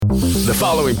The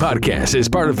following podcast is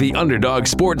part of the Underdog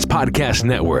Sports Podcast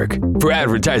Network. For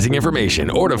advertising information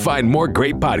or to find more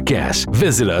great podcasts,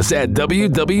 visit us at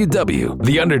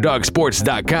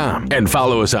www.theunderdogsports.com and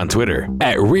follow us on Twitter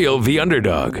at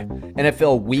RealTheUnderdog.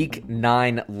 NFL Week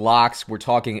 9 locks. We're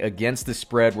talking against the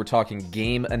spread. We're talking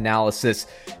game analysis.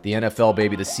 The NFL,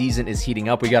 baby, the season is heating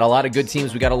up. We got a lot of good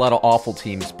teams. We got a lot of awful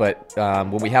teams. But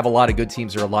when we have a lot of good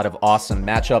teams, there are a lot of awesome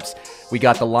matchups. We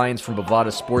got the Lions from Bovada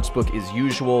Sportsbook as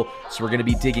usual. So we're going to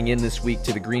be digging in this week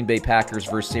to the Green Bay Packers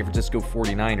versus San Francisco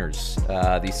 49ers,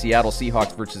 the Seattle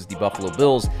Seahawks versus the Buffalo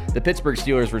Bills, the Pittsburgh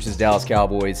Steelers versus Dallas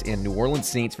Cowboys, and New Orleans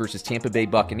Saints versus Tampa Bay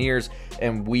Buccaneers.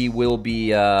 And we will be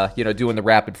doing the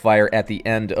rapid fire at the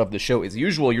end of the show. As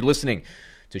usual, you're listening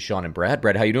to Sean and Brad.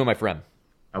 Brad, how you doing, my friend?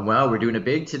 Well, we're doing it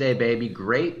big today, baby.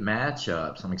 Great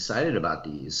matchups. I'm excited about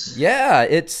these. Yeah,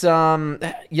 it's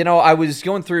I was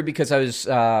going through because I was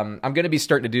I'm going to be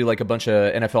starting to do like a bunch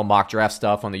of NFL mock draft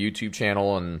stuff on the YouTube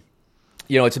channel, and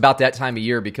it's about that time of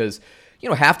year because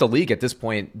half the league at this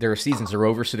point, their seasons are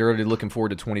over, so they're already looking forward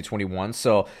to 2021.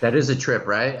 So that is a trip,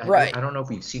 right? Right. I don't know if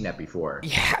we've seen that before.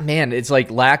 Yeah, man, it's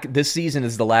like this season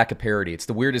is the lack of parity. It's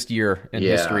the weirdest year in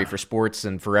history for sports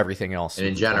and for everything else and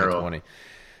in general. 2020.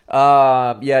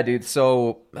 Yeah, dude.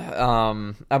 So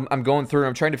I'm going through.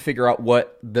 I'm trying to figure out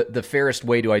what the fairest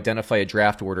way to identify a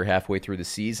draft order halfway through the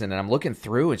season, and I'm looking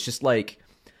through. It's just like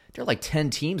there are like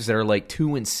 10 teams that are like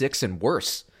 2-6 and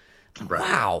worse. Right.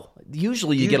 Wow.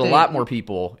 Usually you get a lot more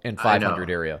people in 500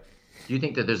 area. Do you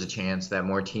think that there's a chance that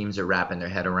more teams are wrapping their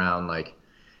head around like,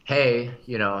 hey,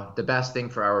 the best thing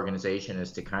for our organization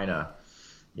is to kind of,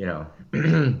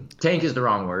 tank is the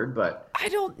wrong word, but I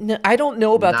don't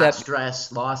know about that. Not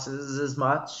stress losses as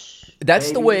much. That's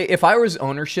maybe. The way, if I was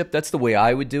ownership, that's the way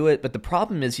I would do it. But the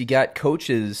problem is you got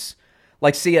coaches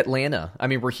like, say, Atlanta. I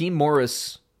mean, Raheem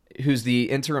Morris, who's the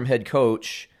interim head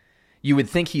coach, you would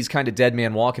think he's kind of dead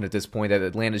man walking at this point, that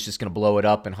Atlanta's just going to blow it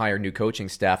up and hire new coaching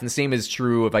staff. And the same is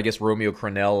true of, I guess, Romeo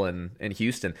Crennel and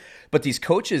Houston. But these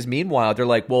coaches, meanwhile, they're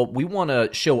like, well, we want to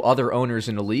show other owners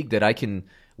in the league that I can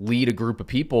lead a group of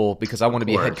people because I want to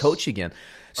be a head coach again.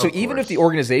 So even if the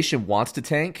organization wants to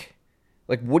tank,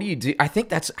 like, what do you do? I think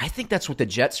that's what the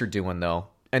Jets are doing, though.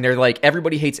 And they're like,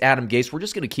 everybody hates Adam Gase. We're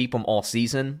just going to keep him all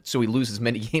season so we lose as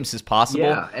many games as possible.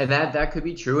 Yeah, and that could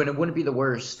be true, and it wouldn't be the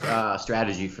worst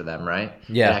strategy for them, right?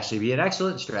 Yeah. It'd actually be an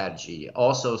excellent strategy.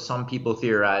 Also, some people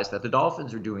theorize that the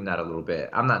Dolphins are doing that a little bit.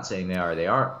 I'm not saying they are, they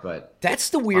aren't, but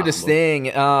that's the weirdest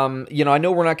thing. I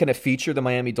know we're not going to feature the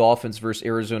Miami Dolphins versus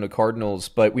Arizona Cardinals,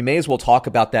 but we may as well talk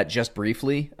about that just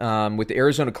briefly. With the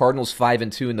Arizona Cardinals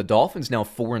 5-2 and the Dolphins now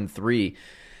 4-3.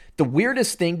 The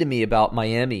weirdest thing to me about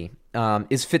Miami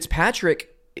is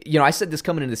Fitzpatrick. I said this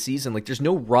coming into the season, like there's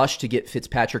no rush to get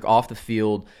Fitzpatrick off the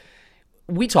field.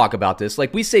 We talk about this.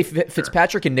 Like we say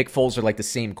Fitzpatrick and Nick Foles are like the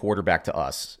same quarterback to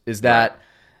us. Is that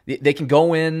they can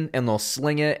go in and they'll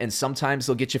sling it, and sometimes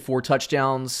they'll get you 4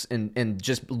 touchdowns and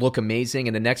just look amazing,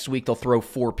 and the next week they'll throw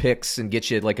 4 picks and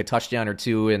get you like a touchdown or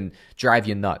 2 and drive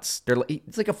you nuts.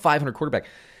 It's like a 500 quarterback.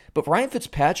 But Ryan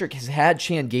Fitzpatrick has had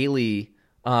Chan Gailey.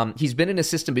 He's been in a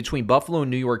system between Buffalo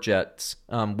and New York Jets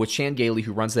with Chan Gailey,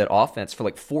 who runs that offense, for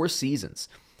like 4 seasons.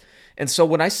 And so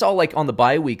when I saw like on the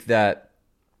bye week that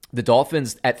the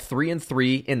Dolphins at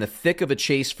 3-3 in the thick of a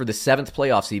chase for the 7th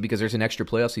playoff seed, because there's an extra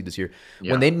playoff seed this year,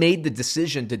 when they made the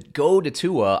decision to go to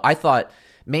Tua, I thought,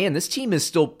 man, this team is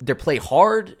still, they play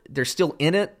hard. They're still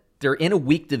in it. They're in a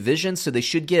weak division, so they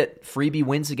should get freebie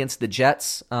wins against the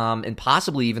Jets and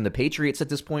possibly even the Patriots at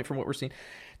this point from what we're seeing.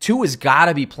 Tua's got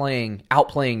to be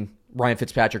outplaying Ryan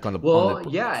Fitzpatrick on the field,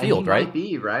 and he right? Might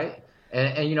be, right?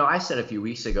 And I said a few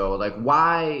weeks ago, like,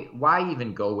 why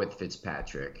even go with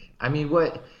Fitzpatrick? I mean,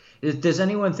 does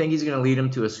anyone think he's going to lead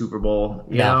him to a Super Bowl?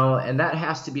 You know, and that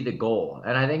has to be the goal.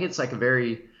 And I think it's like a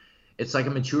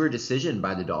mature decision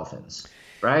by the Dolphins,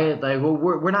 right? Like, well,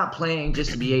 we're not playing just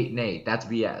to be 8-8. That's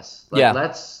BS. Like,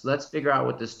 let's figure out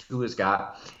what this Tua's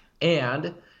got,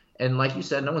 And like you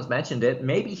said, no one's mentioned it.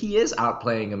 Maybe he is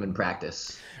outplaying him in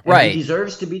practice. Right. He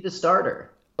deserves to be the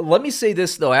starter. Let me say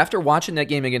this, though. After watching that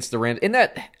game against the Rams,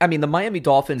 the Miami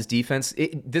Dolphins defense,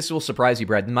 this will surprise you,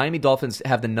 Brad. The Miami Dolphins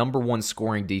have the number 1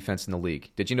 scoring defense in the league.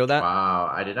 Did you know that?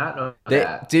 Wow, I did not know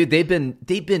that. Dude, they've been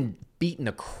beating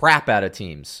the crap out of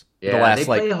teams. Yeah, the last, they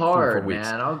play hard, 3 or 4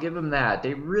 weeks. man. I'll give them that.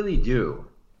 They really do.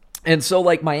 And so,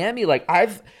 like, Miami, like,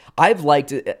 I've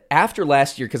liked it after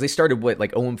last year, because they started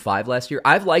 0-5 last year.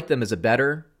 I've liked them as a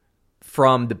better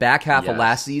from the back half of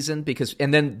last season,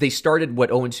 and then they started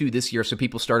 0-2 this year, so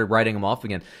people started writing them off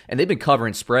again, and they've been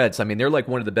covering spreads. I mean, they're like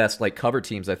one of the best like cover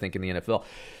teams I think in the NFL.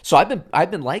 So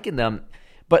I've been liking them,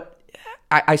 but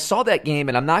I saw that game,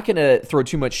 and I'm not going to throw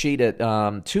too much shade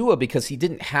at Tua because he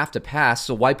didn't have to pass,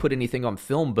 so why put anything on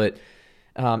film? But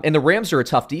and the Rams are a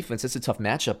tough defense. It's a tough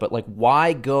matchup, but like,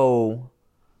 why go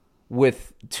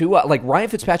with Tua? Like, Ryan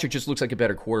Fitzpatrick just looks like a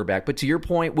better quarterback. But to your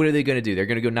point, what are they going to do? They're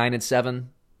going to go 9-7,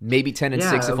 maybe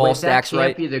 10-6 if all stacks right. That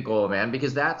can't be the goal, man,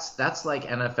 because that's like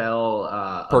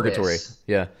NFL purgatory. Abyss.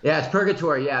 Yeah, it's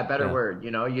purgatory. Yeah, better word.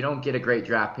 You know, you don't get a great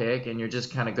draft pick, and you're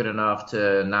just kind of good enough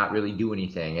to not really do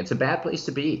anything. It's a bad place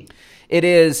to be. It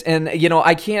is, and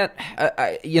I can't.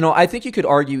 I think you could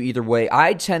argue either way.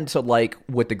 I tend to like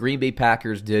what the Green Bay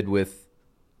Packers did with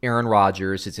Aaron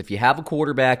Rodgers. It's if you have a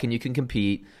quarterback and you can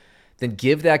compete, then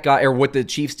give that guy, or what the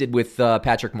Chiefs did with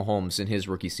Patrick Mahomes in his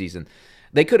rookie season.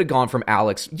 They could have gone from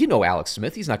Alex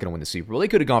Smith. He's not going to win the Super Bowl. They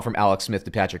could have gone from Alex Smith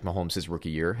to Patrick Mahomes his rookie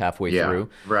year, halfway through.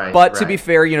 Right. But to be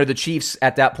fair, the Chiefs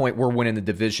at that point were winning the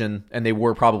division, and they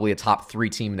were probably a top 3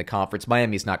 team in the conference.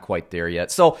 Miami's not quite there yet.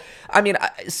 So,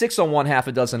 6 on one, half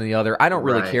a dozen on the other. I don't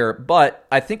really care. But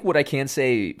I think what I can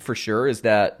say for sure is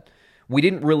that we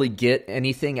didn't really get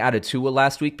anything out of Tua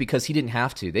last week because he didn't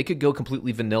have to. They could go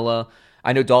completely vanilla.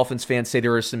 I know Dolphins fans say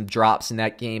there were some drops in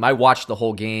that game. I watched the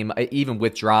whole game, even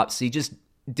with drops. He just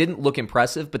didn't look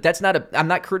impressive, but I'm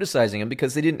not criticizing him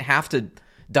because they didn't have to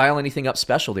dial anything up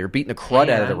special. They were beating the crud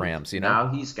out of the Rams, Now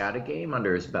he's got a game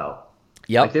under his belt.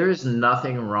 Yep. Like, there is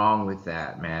nothing wrong with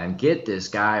that, man. Get this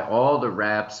guy all the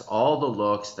reps, all the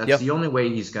looks. That's the only way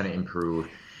he's going to improve.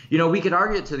 We could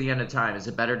argue it to the end of time. Is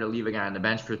it better to leave a guy on the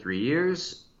bench for 3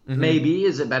 years? Mm-hmm. Maybe.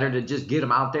 Is it better to just get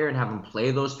him out there and have him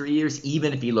play those 3 years,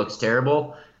 even if he looks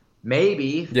terrible?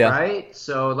 Maybe, right?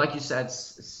 So, like you said,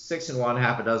 6 in one,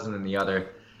 half a dozen in the other.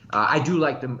 I do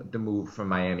like the move from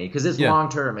Miami because it's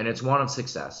long-term and it's one of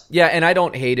success. Yeah, and I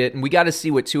don't hate it. And we got to see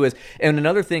what Tua is. And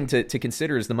another thing to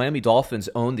consider is the Miami Dolphins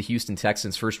own the Houston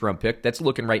Texans first-round pick. That's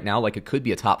looking right now like it could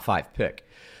be a top 5 pick.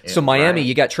 So Miami,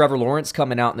 you got Trevor Lawrence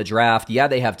coming out in the draft. Yeah,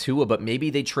 they have Tua, but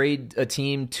maybe they trade a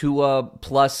team Tua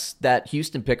plus that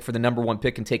Houston pick for the number 1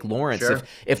 pick and take Lawrence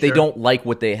if they don't like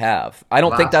what they have. I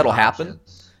don't think that'll happen.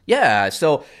 Yeah,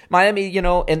 so Miami,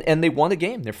 and they won the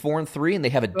game. They're 4-3, and they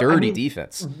have a dirty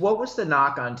defense. What was the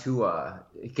knock on Tua?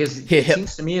 Because it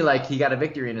seems to me like he got a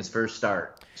victory in his first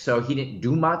start. So he didn't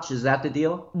do much? Is that the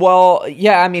deal? Well,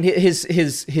 yeah,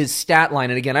 his stat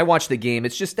line, and again, I watched the game.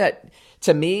 It's just that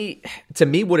to me,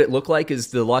 what it looked like is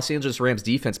the Los Angeles Rams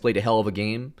defense played a hell of a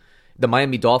game. The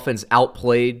Miami Dolphins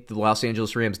outplayed the Los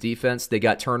Angeles Rams defense. They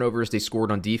got turnovers. They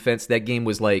scored on defense. That game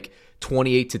was like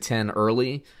 28-10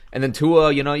 early. And then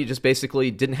Tua, you just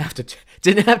basically didn't have to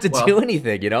do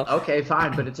anything, Okay,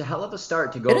 fine, but it's a hell of a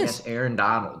start to go against Aaron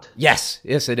Donald. Yes,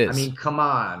 it is. Come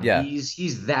on. Yeah.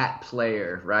 He's that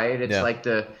player, right?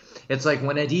 It's like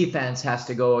when a defense has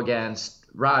to go against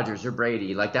Rodgers or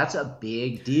Brady. Like, that's a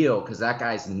big deal because that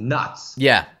guy's nuts.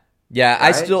 Yeah. Yeah,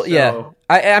 right?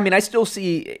 I still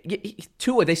see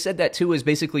Tua. They said that Tua is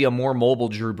basically a more mobile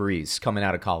Drew Brees coming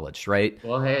out of college, right?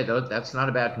 Well, hey, that's not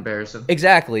a bad comparison.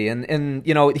 Exactly, and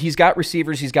he's got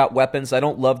receivers, he's got weapons. I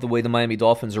don't love the way the Miami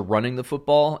Dolphins are running the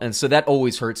football, and so that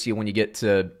always hurts you when you get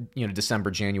to December,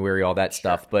 January, all that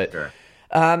stuff. But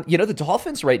the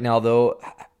Dolphins right now, though,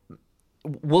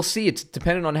 we'll see. It's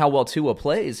dependent on how well Tua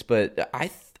plays, but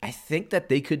I think that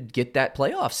they could get that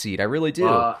playoff seed. I really do.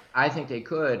 I think they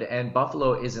could, and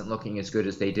Buffalo isn't looking as good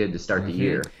as they did to start the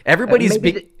year. Everybody's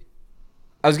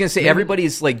I was going to say,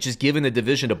 everybody's like just giving the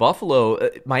division to Buffalo.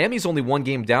 Miami's only 1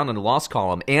 game down in the loss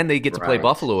column, and they get to play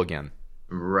Buffalo again.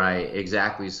 Right,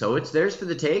 exactly. So it's theirs for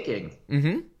the taking.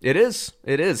 Mm-hmm. It is.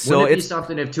 Wouldn't it be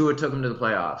something if Tua took them to the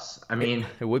playoffs?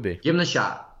 It would be. Give them the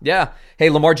shot. Yeah.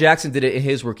 Hey, Lamar Jackson did it in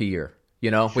his rookie year.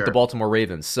 With the Baltimore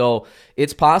Ravens. So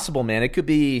it's possible, man. It could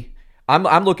be.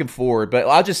 I'm looking forward, but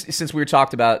I'll just, since we were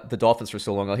talked about the Dolphins for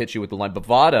so long, I'll hit you with the line.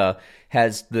 Bovada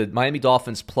has the Miami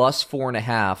Dolphins plus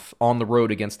 4.5 on the road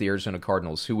against the Arizona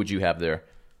Cardinals. Who would you have there?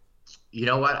 You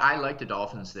know what? I like the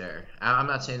Dolphins there. I'm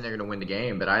not saying they're going to win the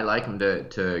game, but I like them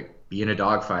to be in a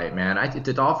dogfight, man. I think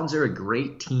the Dolphins are a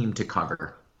great team to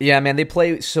cover. Yeah, man, they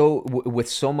play with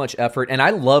so much effort, and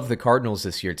I love the Cardinals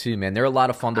this year too, man. They're a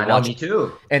lot of fun to watch. Me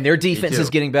too. And their defense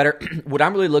is getting better. What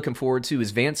I'm really looking forward to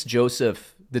is Vance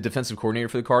Joseph, the defensive coordinator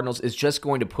for the Cardinals, is just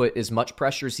going to put as much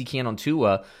pressure as he can on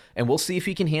Tua, and we'll see if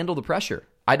he can handle the pressure.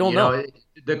 I don't know.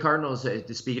 The Cardinals,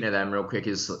 speaking of them real quick,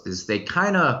 is they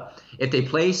kind of, if they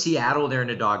play Seattle, they're in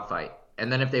a dogfight.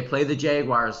 And then if they play the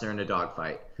Jaguars, they're in a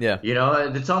dogfight. Yeah.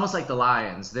 It's almost like the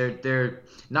Lions. They're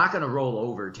not going to roll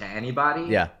over to anybody.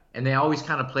 Yeah. And they always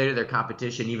kind of play to their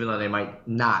competition, even though they might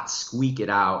not squeak it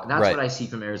out. And that's what I see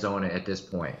from Arizona at this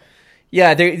point.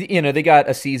 Yeah, they got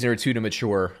a season or two to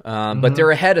mature, but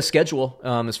they're ahead of schedule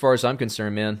as far as I'm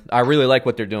concerned, man. I really like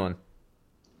what they're doing.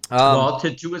 Well,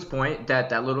 to his point,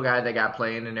 that little guy that got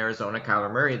playing in Arizona,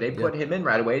 Kyler Murray, they put him in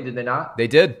right away, did they not? They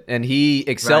did, and he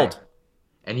excelled. Right.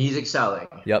 And he's excelling.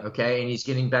 Yep. Okay, and he's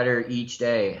getting better each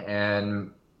day.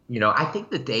 And I think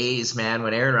the days, man,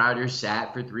 when Aaron Rodgers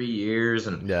sat for 3 years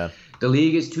and the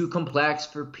league is too complex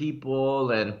for people,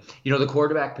 and the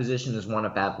quarterback position is one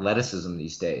of athleticism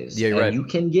these days. Yeah, and right. you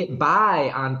can get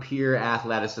by on pure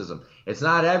athleticism. It's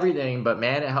not everything, but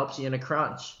man, it helps you in a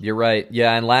crunch. You're right.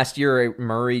 Yeah, and last year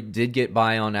Murray did get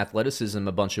by on athleticism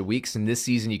a bunch of weeks, and this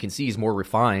season you can see he's more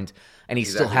refined, and he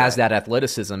still has that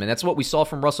athleticism, and that's what we saw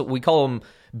from Russell. We call him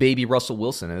Baby Russell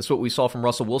Wilson, and that's what we saw from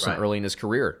Russell Wilson early in his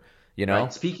career.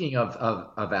 Right. Speaking of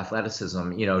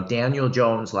athleticism, Daniel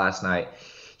Jones last night.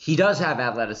 He does have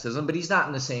athleticism, but he's not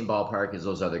in the same ballpark as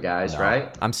those other guys,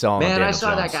 right? I'm selling. Man, I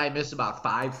saw that guy miss about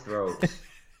 5 throws.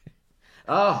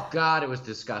 Oh, God, it was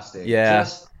disgusting. Yeah.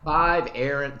 Just 5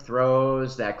 errant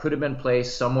throws that could have been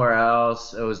placed somewhere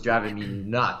else. It was driving me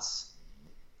nuts.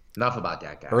 Enough about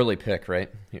that guy. Early pick, right?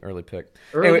 Early pick.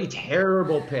 Anyway,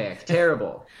 terrible pick.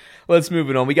 Terrible. Let's move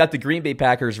it on. We got the Green Bay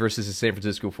Packers versus the San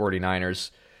Francisco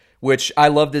 49ers, which I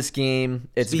love this game.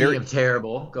 It's Speaking of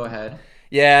terrible, go ahead.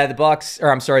 Yeah,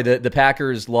 the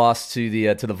Packers lost to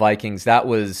the Vikings. That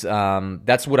was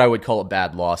that's what I would call a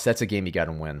bad loss. That's a game you got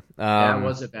to win. Yeah, it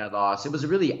was a bad loss. It was a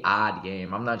really odd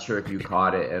game. I'm not sure if you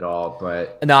caught it at all,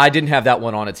 but no, I didn't have that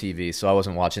one on a TV, so I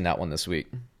wasn't watching that one this week.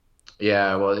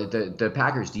 Yeah, well, the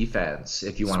Packers defense,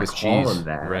 if you want to call them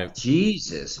that, right.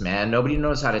 Jesus, man, nobody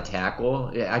knows how to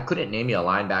tackle. I couldn't name you a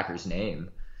linebacker's name,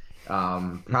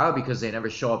 probably because they never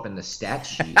show up in the stat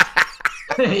sheet.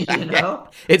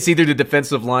 It's either the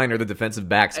defensive line or the defensive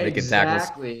backs making tackles.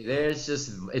 Exactly.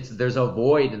 There's a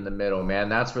void in the middle, man.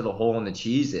 That's where the hole in the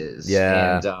cheese is.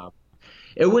 Yeah. And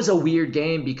it was a weird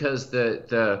game because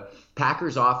the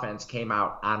Packers offense came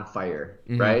out on fire,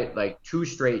 right? Like 2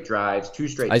 straight drives, 2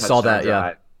 straight touchdown saw that,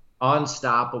 drive.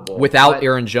 Unstoppable. Without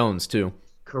Aaron Jones, too.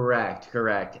 Correct.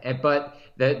 But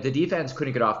the defense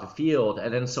couldn't get off the field,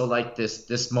 and then so like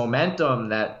this momentum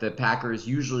that the Packers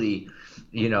usually,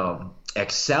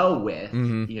 excel with,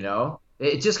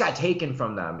 it just got taken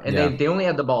from them, and they only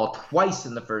had the ball twice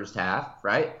in the first half,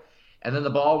 right? And then the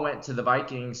ball went to the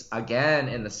Vikings again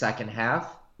in the second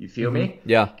half. You feel me?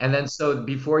 Yeah. And then so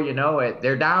before you know it,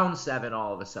 they're down 7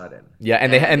 all of a sudden. Yeah,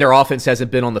 and their offense hasn't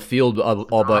been on the field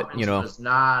all but was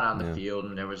not on the field,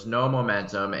 and there was no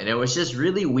momentum, and it was just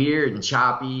really weird and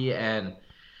choppy. And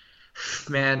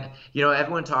man,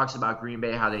 everyone talks about Green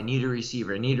Bay, how they need a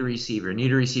receiver,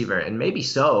 and maybe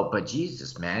so, but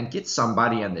Jesus, man, get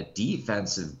somebody on the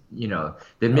defensive, the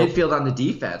midfield on the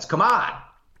defense. Come on.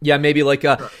 Yeah, maybe like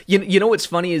what's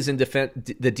funny is in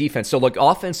the defense. So like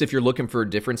offense, if you're looking for a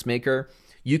difference maker,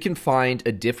 you can find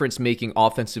a difference making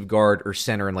offensive guard or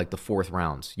center in like the 4th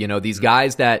round. These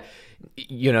guys that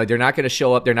they're not going to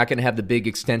show up, they're not going to have the big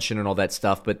extension and all that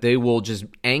stuff, but they will just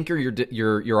anchor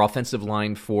your offensive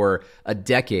line for a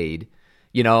decade,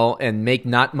 and make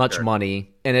not much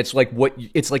money, and it's like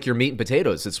your meat and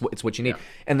potatoes. It's what you need. Yeah.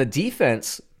 And the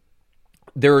defense,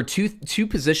 there are two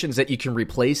positions that you can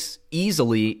replace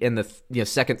easily in the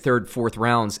 2nd, 3rd, 4th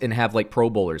rounds and have like Pro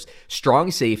Bowlers.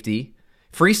 Strong safety.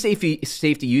 Free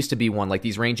safety used to be one, like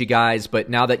these rangy guys, but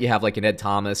now that you have like an Ed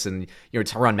Thomas and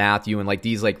Tyrann Mathieu and like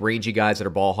these like rangy guys that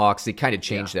are ball hawks, they kind of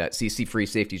changed that. So you see free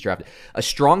safeties drafted. A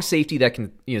strong safety that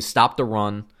can stop the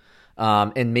run,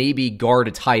 and maybe guard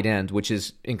a tight end, which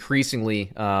is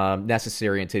increasingly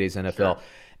necessary in today's NFL, sure.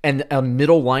 And a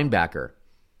middle linebacker.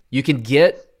 You can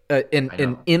get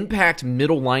an impact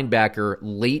middle linebacker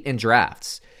late in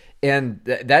drafts. And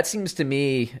that seems to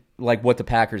me like what the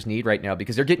Packers need right now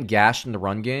because they're getting gashed in the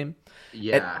run game.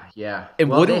 Yeah.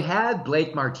 And they had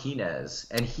Blake Martinez,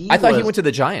 and I thought he went to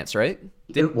the Giants, right?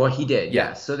 He did,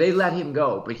 yeah. So they let him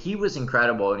go, but he was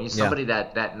incredible, and he's somebody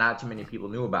that not too many people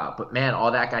knew about. But man,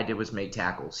 all that guy did was make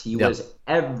tackles. He was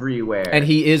everywhere. And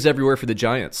he is everywhere for the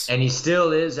Giants. And he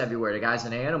still is everywhere. The guy's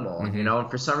an animal,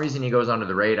 and for some reason he goes under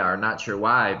the radar. Not sure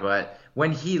why, but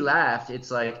when he left,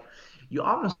 it's like you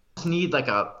almost need like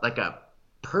a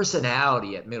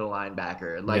personality at middle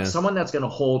linebacker, someone that's going to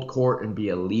hold court and be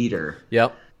a leader.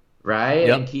 Yep. Right?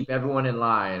 Yep. And keep everyone in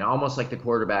line, almost like the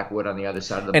quarterback would on the other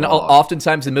side of the ball. And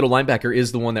oftentimes the middle linebacker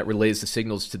is the one that relays the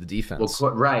signals to the defense.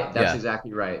 Well, right. That's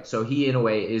exactly right. So he, in a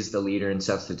way, is the leader and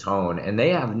sets the tone. And they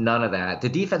have none of that. The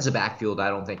defensive backfield, I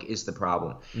don't think, is the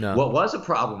problem. No. What was a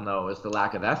problem, though, is the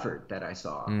lack of effort that I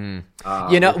saw.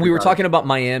 We were talking about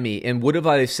Miami, and what have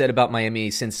I said about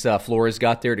Miami since Flores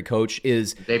got there to coach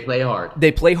is they play hard.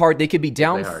 They play hard. They could be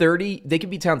down 30. They could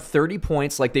be down 30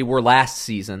 points like they were last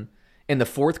season. in the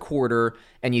fourth quarter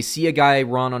and you see a guy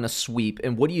run on a sweep,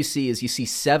 and what you see is you see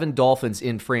 7 Dolphins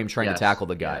in frame trying to tackle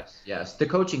the guy. Yes. The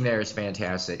coaching there is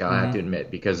fantastic, I'll have to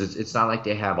admit, because it's not like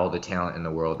they have all the talent in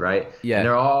the world, right? Yeah. And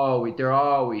they're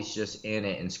always just in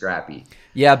it and scrappy.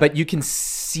 Yeah, but you can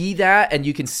see that, and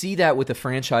you can see that with the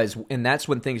franchise, and that's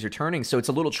when things are turning. So it's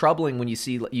a little troubling when you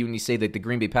say that the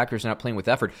Green Bay Packers are not playing with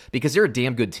effort, because they're a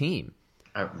damn good team.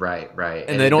 Right.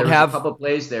 And they don't have a couple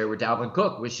plays there where Dalvin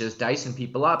Cook was just dicing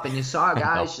people up, and you saw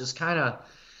guys just kind of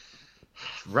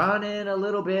running a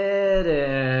little bit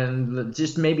and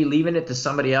just maybe leaving it to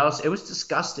somebody else. It was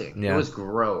disgusting. Yeah. It was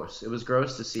gross. It was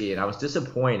gross to see, and I was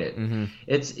disappointed. Mm-hmm.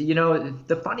 It's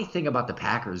the funny thing about the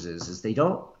Packers is they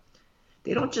don't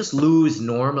just lose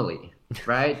normally,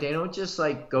 right? They don't just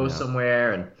like go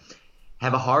somewhere and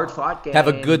have a hard-fought game. Have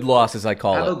a good loss, as I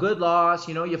call it. Have a good loss.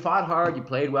 You fought hard, you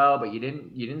played well, but you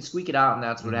didn't squeak it out, and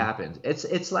that's what happened.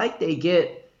 It's like they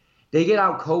get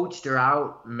out-coached or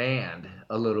out-manned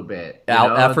a little bit.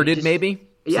 Out-efforted, maybe?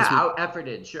 Yeah,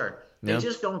 out-efforted, sure. They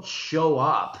just don't show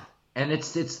up, and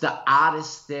it's the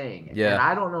oddest thing. Yeah. And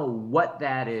I don't know what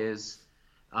that is,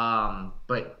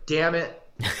 but damn it.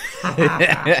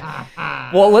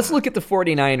 Well, let's look at the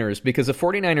 49ers, because the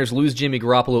 49ers lose Jimmy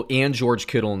Garoppolo and George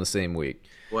Kittle in the same week.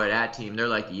 Boy, that team, they're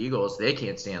like the Eagles. They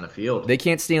can't stay on the field. They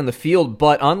can't stay on the field,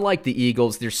 but unlike the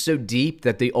Eagles, they're so deep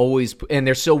that and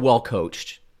they're so well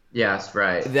coached. Yes,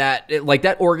 right.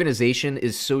 That organization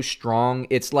is so strong.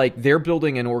 It's like they're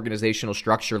building an organizational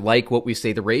structure like what we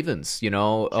say the Ravens,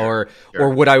 or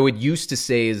what I would used to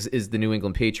say is the New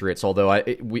England Patriots. Although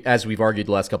as we've argued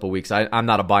the last couple of weeks, I'm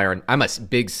not a buyer. I'm a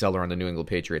big seller on the New England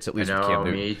Patriots. At least I know, with Cam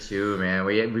Newton. Me too, man.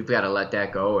 We've got to let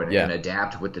that go and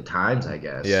adapt with the times, I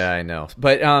guess. Yeah, I know.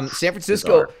 But San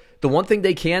Francisco, the one thing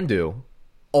they can do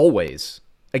always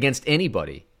against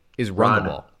anybody is run the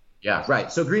ball. Yeah,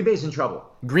 right. So Green Bay's in trouble.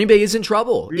 Green Bay is in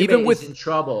trouble. Even with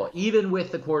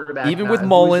the quarterback. Even with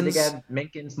Mullins.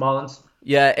 Mullins.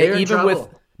 Yeah, even with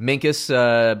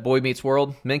Minkus, Boy Meets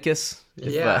World, Minkus.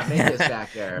 Minkus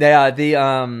back there.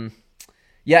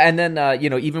 And then,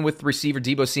 even with receiver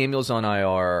Deebo Samuel's on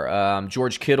IR,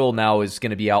 George Kittle now is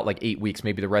going to be out like 8 weeks,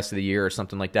 maybe the rest of the year or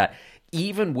something like that.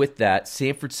 Even with that,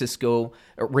 San Francisco,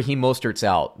 Raheem Mostert's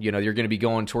out. You're going to be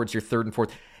going towards your third and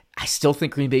fourth. I still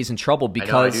think Green Bay's in trouble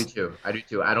because I do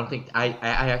too. I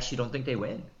actually don't think they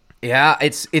win. Yeah,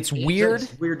 it's weird.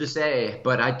 It's weird to say,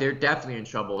 but they're definitely in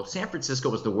trouble. San Francisco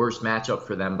was the worst matchup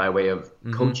for them by way of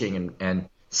coaching and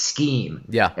scheme.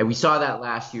 Yeah, and we saw that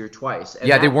last year twice.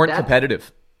 And they weren't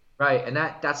competitive. Right, and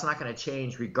that's not going to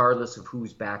change regardless of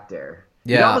who's back there.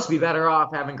 Yeah. You'd almost be better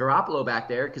off having Garoppolo back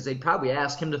there because they'd probably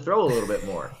ask him to throw a little bit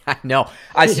more. I know.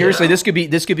 Seriously, this could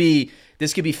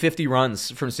be 50 runs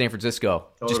from San Francisco.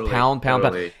 Totally, just pound.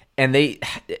 And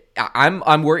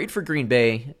I'm worried for Green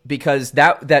Bay because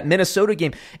that Minnesota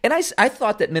game, and I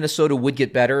thought that Minnesota would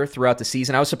get better throughout the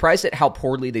season. I was surprised at how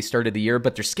poorly they started the year,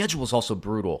 but their schedule is also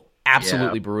brutal.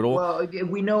 Absolutely brutal. Well,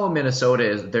 we know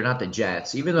Minnesota they're not the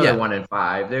Jets, even though they're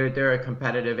 1-5. They're a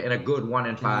competitive and a good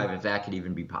 1-5 if that could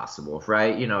even be possible,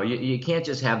 right? You can't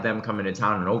just have them come into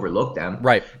town and overlook them.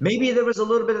 Right. Maybe there was a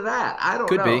little bit of that. I don't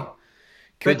know.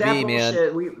 Could be,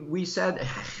 man. We said,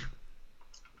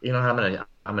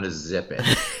 I'm gonna zip it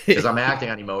because I'm acting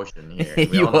on emotion here.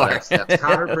 You all know are. That's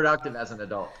counterproductive as an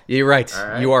adult. You're right. All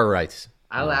right? You are right.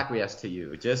 I'll acquiesce to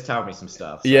you. Just tell me some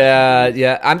stuff. So.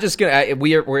 Yeah. I'm just gonna.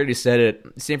 We already said it.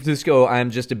 San Francisco.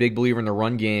 I'm just a big believer in the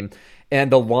run game,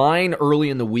 and the line early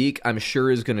in the week, I'm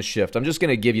sure is going to shift. I'm just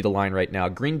going to give you the line right now.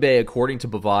 Green Bay, according to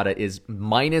Bovada, is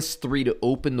 -3 to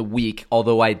open the week.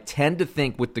 Although I tend to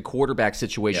think with the quarterback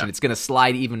situation, it's going to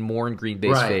slide even more in Green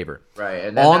Bay's favor. Right.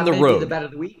 And on that the may road, be the bet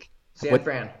of the week. San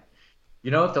Fran.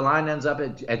 If the line ends up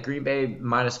at Green Bay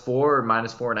 -4 or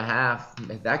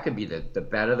 -4.5, that could be the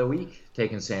bet of the week,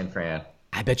 taking San Fran.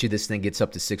 I bet you this thing gets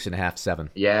up to 6.5,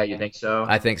 7. Yeah, you think so?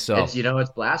 I think so. It's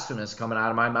blasphemous coming out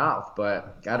of my mouth,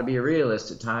 but got to be a realist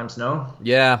at times, no?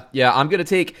 Yeah. I'm going to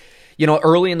take,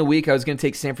 early in the week I was going to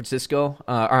take San Francisco.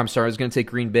 I was going to take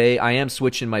Green Bay. I am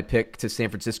switching my pick to San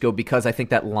Francisco because I think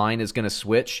that line is going to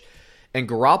switch. And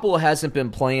Garoppolo hasn't been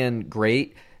playing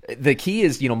great. The key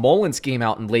is, Mullins came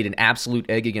out and laid an absolute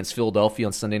egg against Philadelphia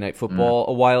on Sunday Night Football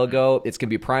a while ago. It's going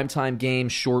to be a primetime game,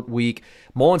 short week.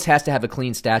 Mullins has to have a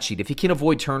clean stat sheet. If he can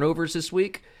avoid turnovers this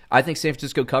week, I think San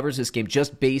Francisco covers this game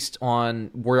just based on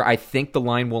where I think the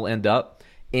line will end up.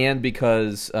 And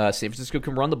because San Francisco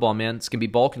can run the ball, man. It's going to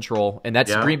be ball control. And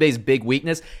that's Green Bay's big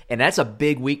weakness. And that's a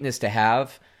big weakness to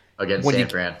have against San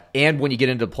Fran. And when you get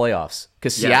into the playoffs.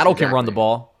 Because Seattle can run the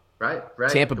ball. Right.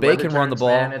 Tampa The Bay weather can run the turns, ball.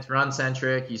 Man, it's run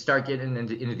centric. You start getting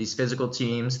into these physical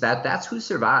teams. That's who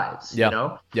survives. Yeah. You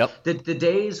know. Yep. The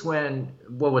days when,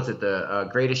 what was it, the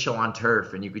greatest show on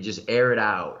turf, and you could just air it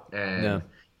out and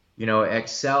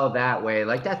excel that way.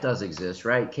 Like, that does exist,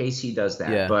 right? KC does that.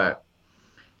 Yeah. But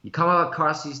you come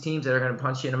across these teams that are going to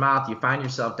punch you in the mouth. You find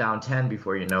yourself down 10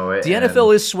 before you know it. The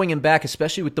NFL is swinging back,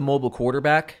 especially with the mobile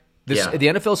quarterback. The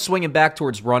NFL is swinging back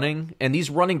towards running, and these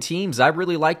running teams, I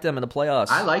really like them in the playoffs.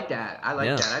 I like that.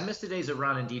 I miss the days of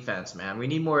running defense, man. We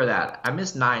need more of that. I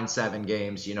miss 9-7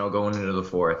 games, going into the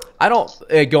fourth.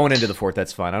 Going into the fourth,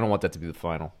 that's fine. I don't want that to be the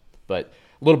final. But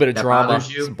a little bit of drama,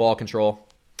 some ball control.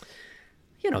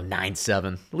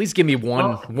 9-7. At least give me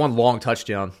one long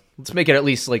touchdown. Let's make it at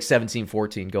least like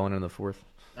 17-14 going into the fourth.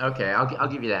 Okay, I'll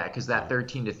give you that, because that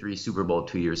 13-3 Super Bowl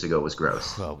 2 years ago was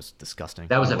gross. Oh, it was disgusting.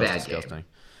 That was a bad game.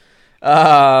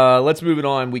 Let's move it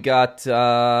on. We got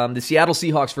the Seattle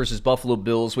Seahawks versus Buffalo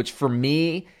Bills, which for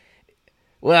me,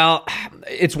 well,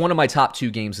 it's one of my top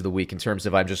 2 games of the week in terms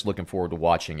of I'm just looking forward to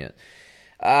watching it.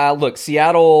 Look,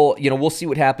 Seattle, we'll see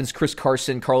what happens. Chris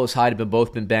Carson, Carlos Hyde have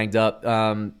both been banged up.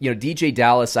 DJ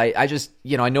Dallas, I just,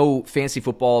 I know fantasy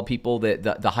football people that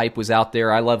the hype was out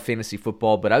there. I love fantasy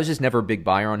football, but I was just never a big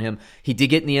buyer on him. He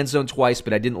did get in the end zone twice,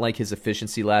 but I didn't like his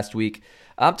efficiency last week.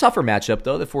 Tougher matchup,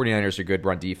 though. The 49ers are good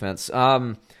run defense.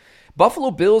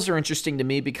 Buffalo Bills are interesting to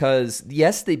me because,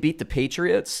 yes, they beat the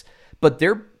Patriots, but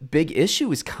their big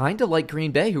issue is kind of like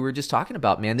Green Bay, who we were just talking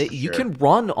about, man. You can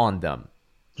run on them.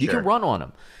 You can run on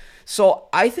them. So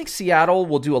I think Seattle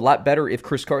will do a lot better if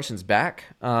Chris Carson's back.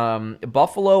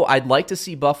 Buffalo, I'd like to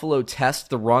see Buffalo test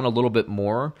the run a little bit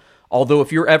more. Although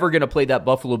if you're ever going to play that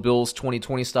Buffalo Bills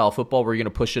 2020 style football where you're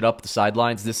going to push it up the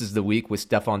sidelines, this is the week with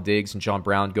Stephon Diggs and John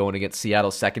Brown going against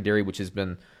Seattle's secondary, which has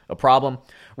been a problem.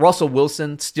 Russell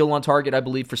Wilson still on target, I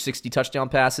believe, for 60 touchdown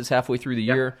passes halfway through the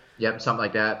year. Yep, something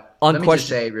like that.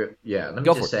 Unquestioned. Let me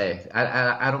just say,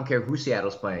 I don't care who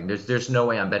Seattle's playing. There's no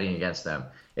way I'm betting against them.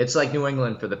 It's like New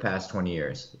England for the past 20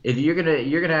 years. If you're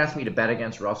gonna ask me to bet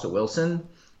against Russell Wilson,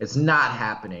 it's not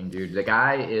happening, dude. The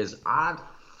guy is on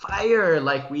fire,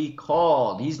 like we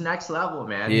called. He's next level,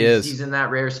 man. He's in that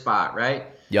rare spot, right?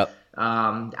 Yep.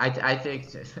 I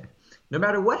think no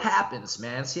matter what happens,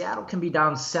 man, Seattle can be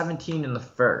down 17 in the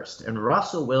first, and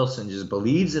Russell Wilson just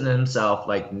believes in himself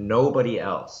like nobody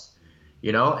else.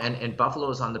 And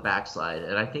Buffalo's on the backslide,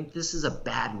 and I think this is a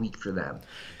bad week for them.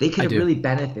 They could have really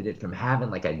benefited from having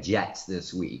like a Jets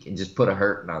this week and just put a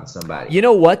hurting on somebody. You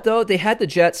know what, though? They had the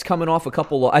Jets coming off a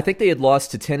couple I think they had lost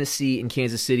to Tennessee and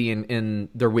Kansas City in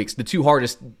their weeks, the 2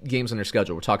 hardest games on their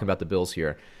schedule. We're talking about the Bills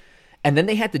here. And then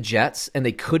they had the Jets, and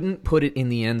they couldn't put it in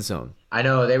the end zone. I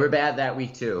know. They were bad that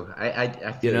week, too.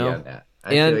 I feel you on that. I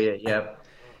feel you, yep.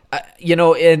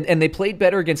 And they played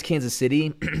better against Kansas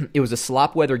City. It was a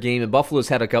slop weather game, and Buffalo's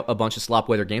had a bunch of slop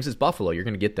weather games. It's Buffalo. You're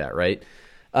going to get that, right?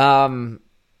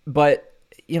 But,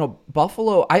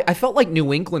 Buffalo, I felt like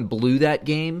New England blew that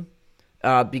game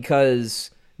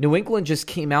because New England just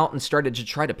came out and started to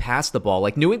try to pass the ball.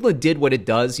 Like, New England did what it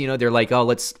does. They're like, oh,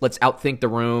 let's outthink the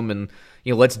room and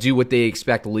let's do what they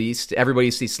expect least.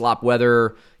 Everybody sees slop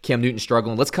weather, Cam Newton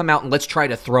struggling. Let's come out and let's try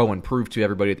to throw and prove to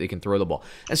everybody that they can throw the ball.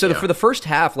 And so for the first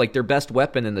half, like their best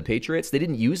weapon in the Patriots, they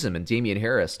didn't use him in Damian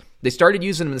Harris. They started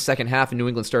using him in the second half, and New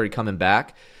England started coming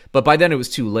back. But by then it was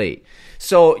too late.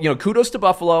 So, kudos to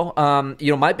Buffalo.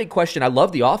 My big question, I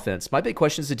love the offense. My big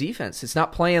question is the defense. It's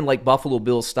not playing like Buffalo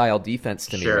Bills style defense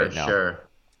to me right now. Sure.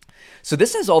 So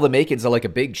this has all the makings of like a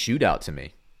big shootout to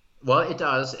me. Well, it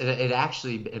does. It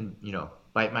actually,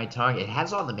 bite my tongue. It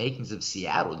has all the makings of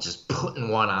Seattle just putting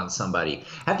one on somebody.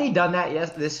 Have they done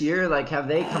that this year? Like, have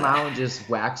they come out and just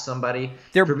whacked somebody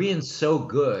for being so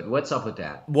good? What's up with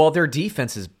that? Well, their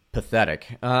defense is pathetic.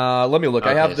 Let me look.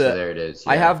 Okay, I have there it is.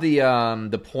 Yeah. I have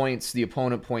the points, the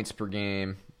opponent points per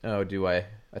game. Oh, do I?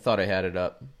 I thought I had it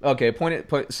up. Okay,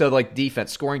 so like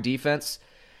defense, scoring defense.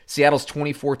 Seattle's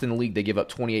 24th in the league. They give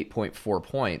up 28.4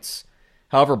 points.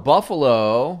 However,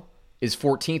 Buffalo is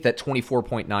 14th at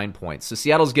 24.9 points. So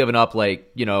Seattle's given up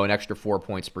an extra 4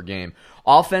 points per game.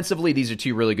 Offensively, these are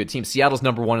 2 really good teams. Seattle's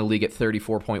number 1 in the league at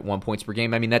 34.1 points per game.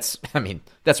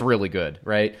 That's really good,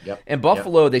 right? Yep. And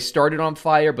Buffalo, They started on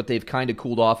fire, but they've kind of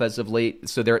cooled off as of late.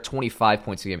 So they're at 25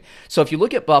 points a game. So if you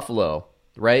look at Buffalo,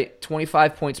 right,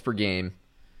 25 points per game.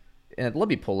 And let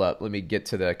me get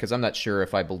to because I'm not sure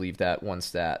if I believe that one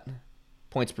stat.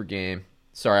 Points per game.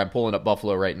 Sorry, I'm pulling up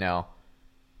Buffalo right now.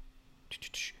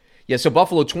 Yeah, so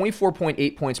Buffalo,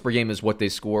 24.8 points per game is what they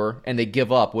score, and they give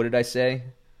up, what did I say?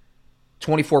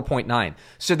 24.9.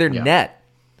 So their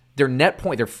net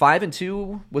point, they're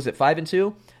 5-2, was it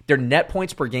 5-2? Their net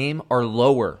points per game are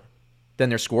lower than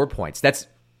their score points. That's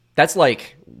That's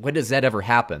like, when does that ever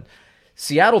happen?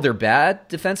 Seattle, they're bad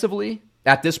defensively.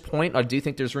 At this point, I do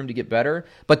think there's room to get better,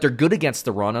 but they're good against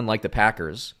the run, unlike the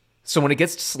Packers. So when it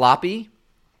gets sloppy,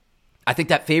 I think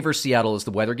that favors Seattle as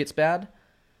the weather gets bad.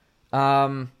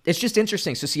 It's just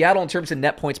interesting. So Seattle, in terms of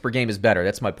net points per game, is better.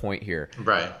 That's my point here.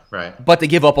 Right. But they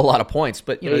give up a lot of points.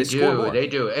 But they score more. They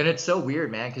do, and it's so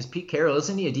weird, man. Because Pete Carroll,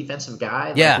 isn't he a defensive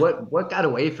guy? Yeah. What got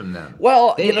away from them?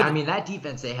 Well, that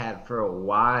defense they had for a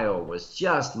while was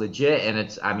just legit, and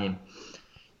it's. I mean,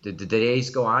 the days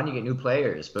go on, you get new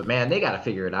players, but man, they got to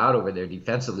figure it out over there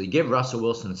defensively. Give Russell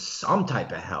Wilson some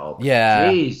type of help.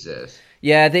 Yeah. Jesus.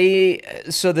 Yeah,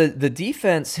 the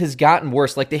defense has gotten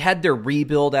worse. Like, they had their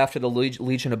rebuild after the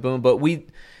Legion of Boom, but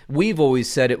we've always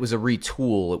said it was a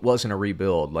retool. It wasn't a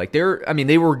rebuild. Like, they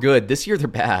were good. This year they're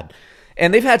bad.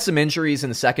 And they've had some injuries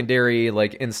in the secondary,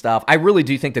 like, and stuff. I really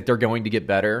do think that they're going to get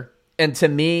better. And to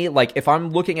me, like, if I'm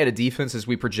looking at a defense as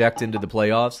we project into the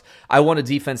playoffs, I want a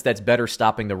defense that's better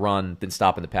stopping the run than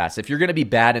stopping the pass. If you're going to be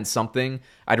bad in something,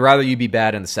 I'd rather you be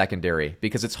bad in the secondary,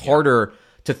 because it's harder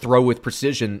to throw with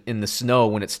precision in the sno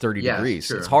when it's 30 degrees.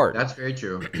 True. It's hard. That's very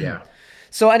true. Yeah.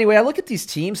 So anyway, I look at these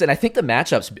teams, and I think the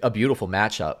matchup's a beautiful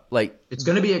matchup. Like, it's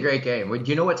going to be a great game. Do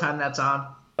you know what time that's on?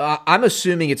 I'm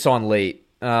assuming it's on late.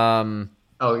 Oh,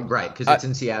 right, because it's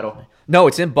in Seattle. No,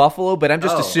 it's in Buffalo, but I'm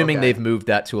just assuming okay. they've moved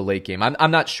that to a late game. I'm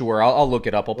not sure. I'll look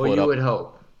it up. I'll pull it up. You would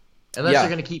hope. Unless they're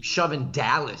going to keep shoving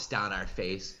Dallas down our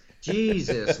face.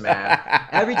 Jesus, man.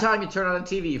 Every time you turn on the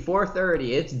TV,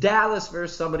 4:30, it's Dallas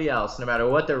versus somebody else, no matter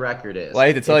what their record is. Well, I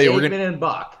hate to tell you,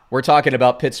 we're talking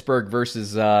about Pittsburgh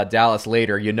versus Dallas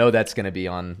later. You know that's going to be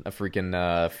on a freaking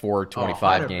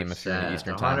 4:25 game if you're in the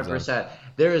Eastern time zone. 100%.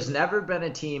 There has never been a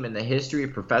team in the history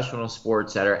of professional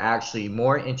sports that are actually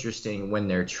more interesting when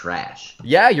they're trash.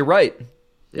 Yeah, you're right.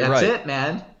 That's it,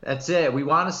 man. That's it. We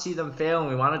want to see them fail, and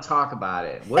we want to talk about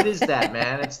it. What is that,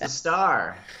 man? It's the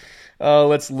Star. Oh,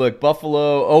 let's look.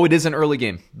 Buffalo. Oh, it is an early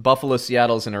game.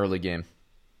 Buffalo-Seattle is an early game.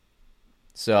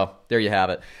 So there you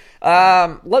have it.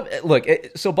 Look,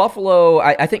 so Buffalo,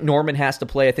 I think Norman has to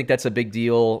play. I think that's a big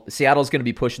deal. Seattle's going to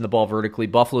be pushing the ball vertically.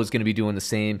 Buffalo's going to be doing the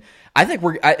same. I think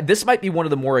this might be one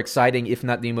of the more exciting, if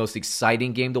not the most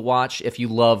exciting game to watch if you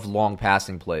love long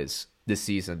passing plays this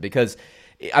season. Because,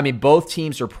 I mean, both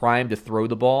teams are primed to throw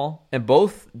the ball. And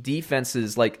both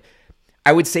defenses, like,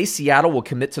 I would say Seattle will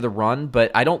commit to the run, but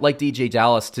I don't like DJ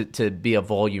Dallas to be a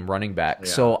volume running back.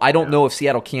 So I don't know if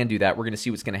Seattle can do that. We're going to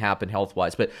see what's going to happen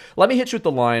health-wise. But let me hit you with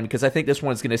the line, because I think this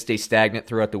one's going to stay stagnant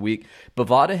throughout the week.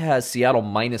 Bovada has Seattle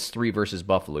 -3 versus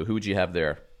Buffalo. Who would you have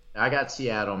there? I got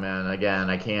Seattle, man.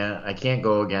 Again, I can't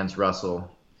go against Russell.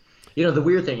 You know, the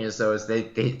weird thing is, though, is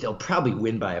they'll probably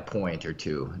win by a point or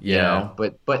two. Yeah. You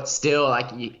know? But still,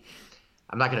 like,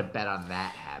 I'm not going to bet on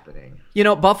that happening. You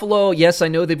know, Buffalo, yes, I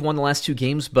know they've won the last 2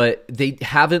 games, but they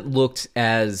haven't looked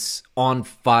as on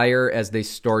fire as they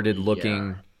started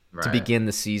looking to begin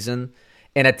the season.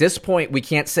 And at this point, we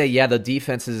can't say, the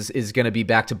defense is going to be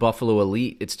back to Buffalo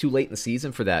elite. It's too late in the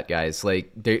season for that, guys.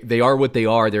 Like, they are what they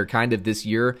are. They're kind of, this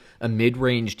year, a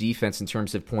mid-range defense in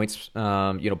terms of points,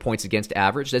 points against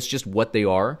average. That's just what they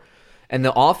are. And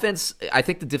the offense, I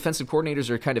think the defensive coordinators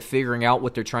are kind of figuring out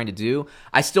what they're trying to do.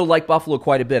 I still like Buffalo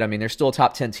quite a bit. I mean, they're still a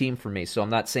top 10 team for me, so I'm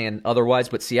not saying otherwise.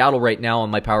 But Seattle right now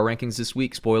on my power rankings this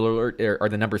week, spoiler alert, are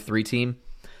the number 3 team.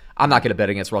 I'm not going to bet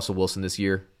against Russell Wilson this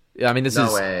year. I mean, this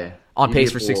is on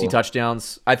pace for 60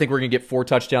 touchdowns. I think we're going to get 4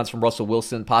 touchdowns from Russell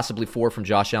Wilson, possibly 4 from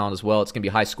Josh Allen as well. It's going to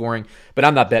be high scoring, but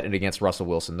I'm not betting against Russell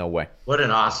Wilson. No way. What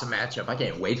an awesome matchup. I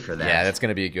can't wait for that. Yeah, that's going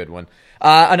to be a good one.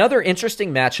 Another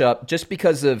interesting matchup, just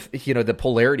because of the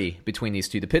polarity between these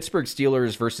two, the Pittsburgh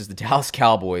Steelers versus the Dallas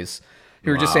Cowboys,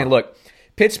 who are just saying, look,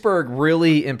 Pittsburgh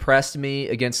really impressed me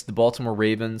against the Baltimore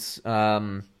Ravens.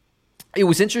 It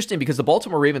was interesting because the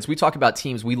Baltimore Ravens, we talk about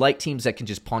teams, we like teams that can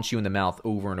just punch you in the mouth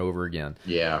over and over again.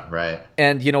 Yeah, right.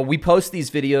 And, we post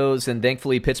these videos, and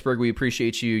thankfully, Pittsburgh, we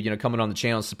appreciate you, coming on the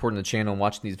channel, supporting the channel, and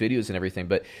watching these videos and everything.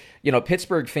 But,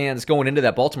 Pittsburgh fans going into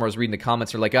that, Baltimore, I was reading the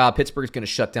comments, they're like, Pittsburgh's going to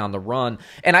shut down the run.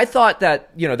 And I thought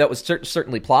that, that was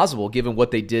certainly plausible given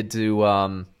what they did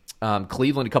to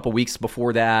Cleveland a couple weeks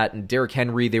before that. And Derrick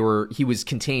Henry, he was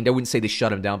contained. I wouldn't say they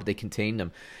shut him down, but they contained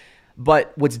him.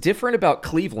 But what's different about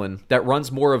Cleveland that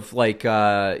runs more of like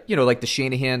the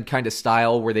Shanahan kind of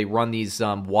style where they run these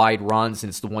wide runs and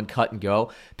it's the one cut and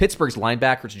go. Pittsburgh's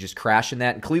linebackers are just crashing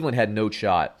that, and Cleveland had no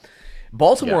shot.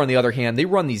 Baltimore, on the other hand, they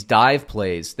run these dive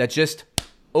plays that just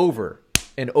over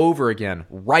and over again,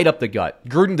 right up the gut.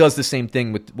 Gruden does the same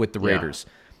thing with the Raiders.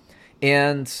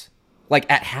 And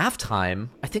like at halftime,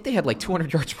 I think they had like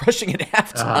 200 yards rushing at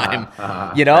halftime.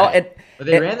 Right. And but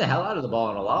they ran the hell out of the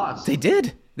ball in a loss. They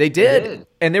did. They did.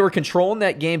 And they were controlling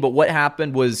that game. But what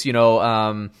happened was,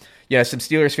 some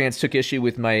Steelers fans took issue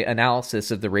with my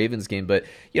analysis of the Ravens game. But,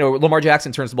 Lamar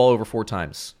Jackson turns the ball over 4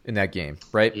 times in that game,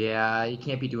 right? Yeah, you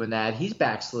can't be doing that. He's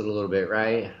backslid a little bit,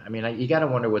 right? I mean, you got to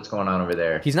wonder what's going on over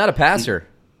there. He's not a passer.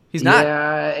 He's not.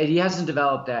 Yeah, he hasn't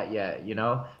developed that yet,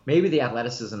 Maybe the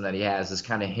athleticism that he has is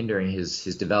kind of hindering his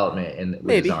development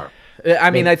with his arm.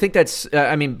 I think that's,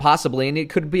 possibly, and it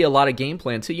could be a lot of game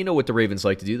plan too. You know what the Ravens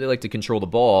like to do. They like to control the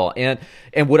ball. And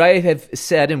what I have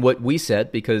said and what we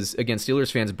said, because, again,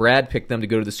 Steelers fans, Brad picked them to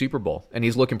go to the Super Bowl, and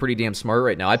he's looking pretty damn smart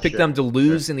right now. I picked them to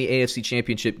lose in the AFC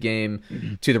Championship game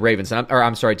to the Ravens,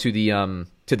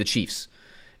 to the Chiefs.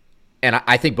 And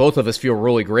I think both of us feel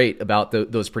really great about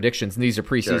those predictions. And these are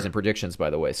preseason predictions,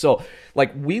 by the way. So,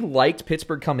 we liked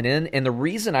Pittsburgh coming in. And the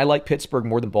reason I like Pittsburgh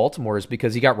more than Baltimore is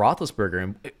because you got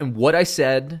Roethlisberger. And what I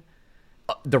said,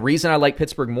 the reason I like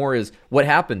Pittsburgh more is what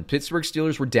happened. Pittsburgh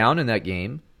Steelers were down in that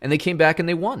game, and they came back and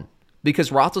they won.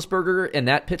 Because Roethlisberger and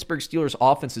that Pittsburgh Steelers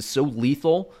offense is so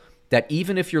lethal that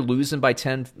even if you're losing by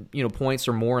 10 points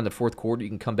or more in the fourth quarter, you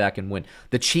can come back and win.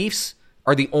 The Chiefs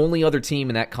are the only other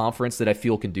team in that conference that I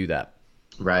feel can do that.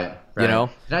 Right. And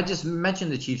I just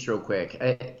mentioned the Chiefs real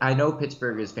quick. I know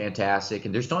Pittsburgh is fantastic,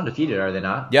 and they're still undefeated, are they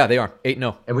not? Yeah, they are.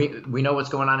 8-0. And we know what's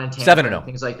going on in Tampa. 7-0.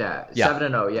 Things like that. Yeah.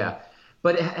 7-0, yeah.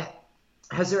 But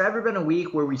has there ever been a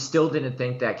week where we still didn't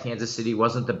think that Kansas City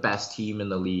wasn't the best team in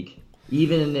the league?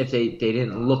 Even if they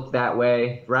didn't look that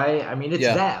way, right? I mean, it's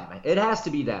them. It has to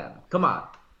be them. Come on.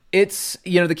 It's,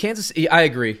 the Kansas – I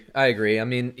agree. I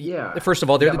mean, first of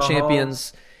all, they're the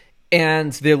champions,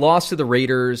 and they lost to the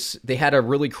Raiders. They had a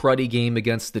really cruddy game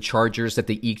against the Chargers that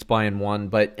they eked by and won.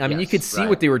 But, I mean, you could see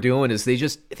what they were doing is they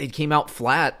came out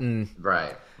flat and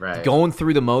going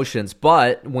through the motions.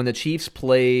 But when the Chiefs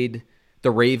played the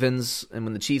Ravens and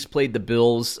when the Chiefs played the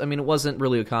Bills, I mean, it wasn't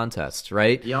really a contest,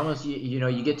 right? You almost,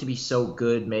 you get to be so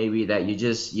good maybe that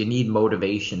you need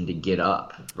motivation to get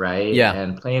up, right? Yeah.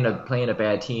 And playing a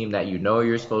bad team that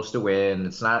you're supposed to win,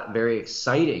 it's not very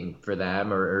exciting for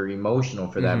them or emotional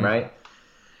for them, right?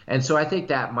 And so I think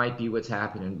that might be what's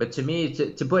happening. But to me,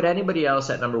 to put anybody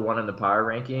else at number 1 in the power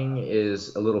ranking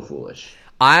is a little foolish.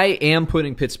 I am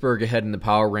putting Pittsburgh ahead in the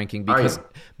power ranking because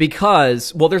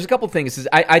there's a couple things.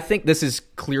 I think these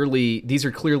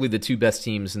are clearly the 2 best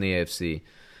teams in the AFC.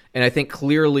 And I think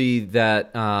clearly that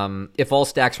if all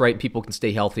stacks right and people can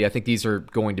stay healthy, I think these are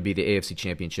going to be the AFC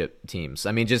Championship teams.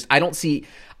 I mean, I don't see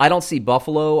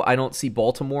Buffalo, I don't see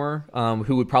Baltimore,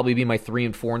 who would probably be my 3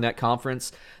 and 4 in that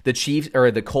conference. The Chiefs or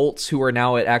the Colts, who are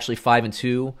now at actually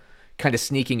 5-2. Kind of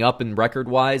sneaking up in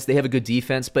record-wise. They have a good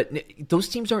defense, but those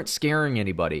teams aren't scaring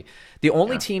anybody. The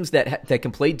only teams that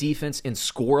can play defense and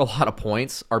score a lot of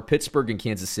points are Pittsburgh and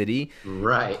Kansas City.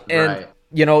 Right.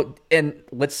 And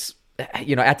let's,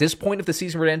 at this point of the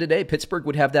season we're in today, Pittsburgh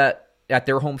would have that at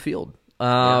their home field. They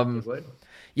would.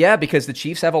 Yeah, because the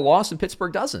Chiefs have a loss and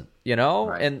Pittsburgh doesn't,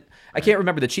 And I can't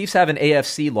remember. The Chiefs have an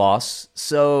AFC loss,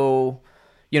 so...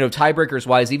 tiebreakers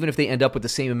wise, even if they end up with the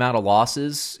same amount of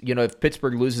losses, if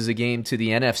Pittsburgh loses a game to the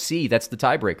NFC, that's the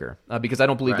tiebreaker because I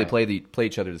don't believe they play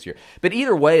each other this year. But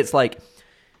either way, it's like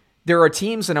there are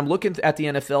teams, and I'm looking at the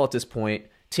NFL at this point.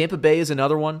 Tampa Bay is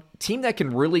another one team that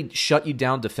can really shut you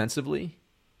down defensively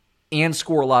and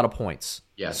score a lot of points.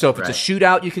 Yes, so if it's a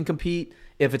shootout, you can compete.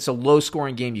 If it's a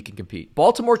low-scoring game, you can compete.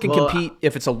 Baltimore can compete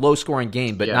if it's a low-scoring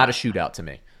game, but not a shootout to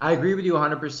me. I agree with you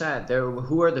 100%.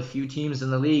 Who are the few teams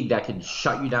in the league that can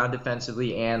shut you down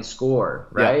defensively and score,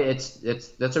 right? Yeah.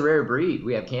 That's a rare breed.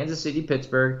 We have Kansas City,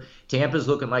 Pittsburgh. Tampa's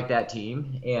looking like that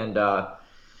team. And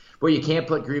you can't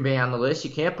put Green Bay on the list. You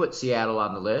can't put Seattle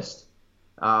on the list.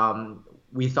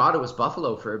 We thought it was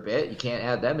Buffalo for a bit. You can't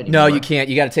add them anymore. No, you can't.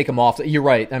 You got to take them off. You're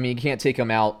right. I mean, you can't take them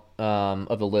out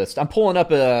of the list. I'm pulling up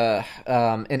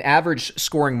an average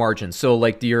scoring margin. So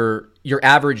like your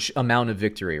average amount of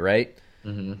victory, right?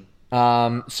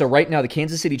 Mm-hmm. So right now the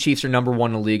Kansas City Chiefs are number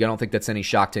 1 in the league. I don't think that's any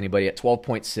shock to anybody at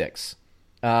 12.6.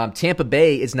 Tampa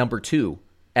Bay is number 2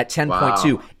 at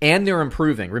 10.2, and they're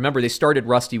improving. Remember, they started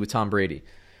rusty with Tom Brady.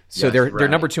 So they're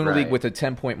number 2 in the league with a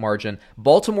 10-point margin.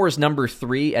 Baltimore is number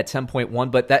 3 at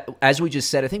 10.1, but that, as we just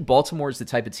said, I think Baltimore is the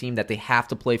type of team that they have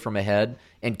to play from ahead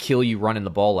and kill you running the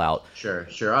ball out. Sure.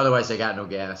 Otherwise, they got no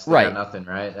gas. They got nothing,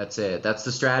 right? That's it. That's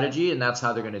the strategy, and that's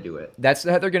how they're going to do it. That's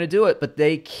how they're going to do it, but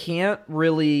they can't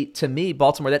really, to me,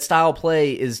 Baltimore, that style of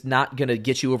play is not going to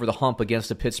get you over the hump against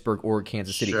a Pittsburgh or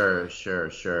Kansas City. Sure.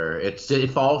 It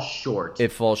falls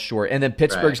short. And then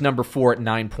Pittsburgh's number 4 at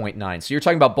 9.9. So you're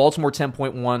talking about Baltimore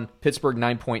 10.1, Pittsburgh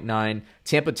 9.9,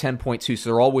 Tampa 10.2, so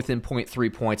they're all within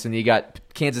 0.3 points, and then you got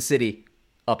Kansas City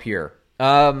up here.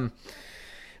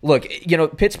 Look,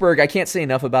 Pittsburgh, I can't say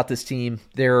enough about this team.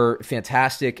 They're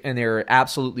fantastic, and they're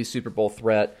absolutely Super Bowl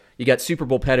threat. You got Super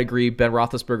Bowl pedigree. Ben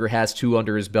Roethlisberger has 2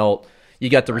 under his belt. You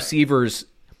got the receivers.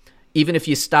 Even if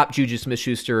you stop Juju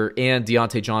Smith-Schuster and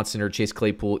Deontay Johnson or Chase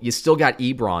Claypool, you still got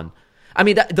Ebron. I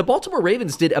mean, the Baltimore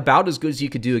Ravens did about as good as you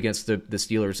could do against the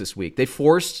Steelers this week. They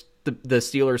forced the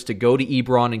Steelers to go to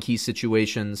Ebron in key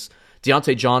situations.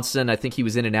 Deontay Johnson, I think he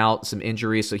was in and out, some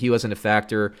injuries, so he wasn't a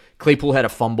factor. Claypool had a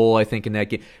fumble, I think, in that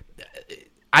game.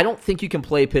 I don't think you can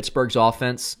play Pittsburgh's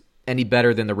offense any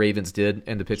better than the Ravens did,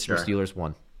 and the Pittsburgh Steelers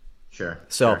won. Sure.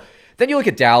 So then you look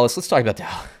at Dallas. Let's talk about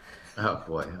Dallas. Oh,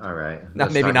 boy. All right.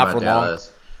 Maybe not for Dallas.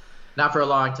 Long. Not for a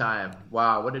long time.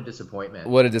 Wow, what a disappointment.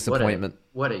 What a disappointment.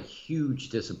 What a huge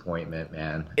disappointment,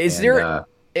 man.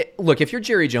 Look, if you're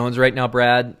Jerry Jones right now,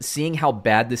 Brad, seeing how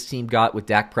bad this team got with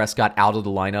Dak Prescott out of the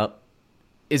lineup,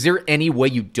 is there any way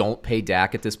you don't pay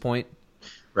Dak at this point?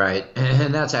 Right,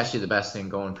 and that's actually the best thing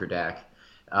going for Dak.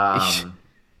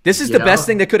 This is the best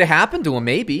thing that could have happened to him,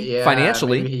 maybe,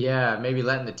 financially. Maybe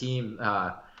letting the team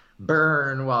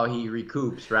burn while he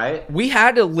recoups, right? We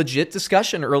had a legit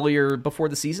discussion earlier before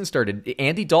the season started.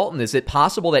 Andy Dalton, is it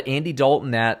possible that Andy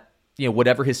Dalton at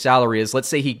whatever his salary is, let's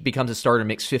say he becomes a starter and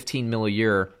makes $15 million a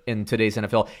year in today's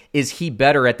NFL, is he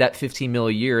better at that $15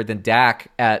 million a year than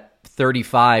Dak at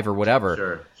 35 or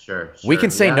whatever? Sure. We can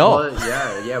say no.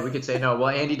 Well, we could say no. Well,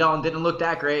 Andy Dalton didn't look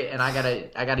that great, and I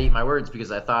gotta eat my words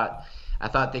because I thought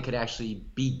they could actually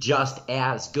be just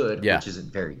as good, which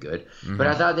isn't very good. Mm-hmm. But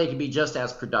I thought they could be just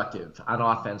as productive on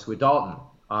offense with Dalton,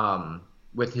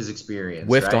 with his experience.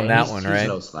 Whiffed on that he's right?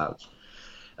 No slouch.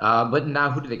 But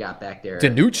now who do they got back there?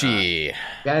 DiNucci.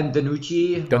 Ben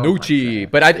DiNucci. DiNucci.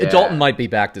 But Dalton might be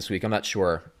back this week. I'm not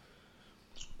sure.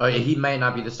 Oh, he might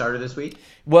not be the starter this week?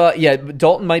 Well, yeah,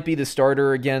 Dalton might be the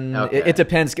starter again. Okay. It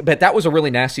depends. But that was a really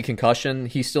nasty concussion.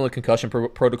 He's still in concussion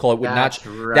protocol. It would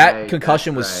that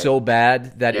concussion was so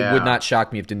bad that it would not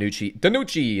shock me if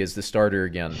DiNucci is the starter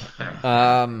again.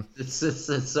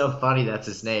 It's so funny that's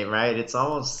his name, right? It's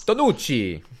almost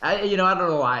DiNucci. I don't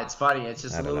know why it's funny. It's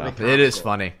just a little bit comical. It is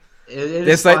funny.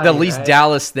 It's like funny, the least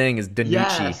Dallas thing is DiNucci.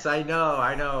 Yes, I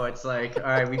know. It's like, all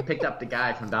right, we picked up the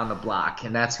guy from down the block,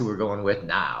 and that's who we're going with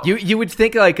now. You would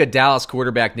think like a Dallas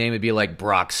quarterback name would be like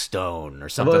Brock Stone or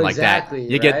something like that.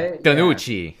 You get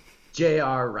DiNucci.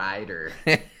 J.R. Ryder.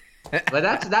 But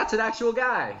that's an actual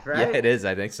guy, right? Yeah, it is.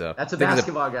 I think so. That's a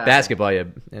basketball guy. Basketball,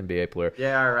 NBA player.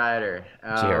 J.R. Ryder.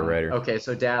 J.R. Ryder. Okay,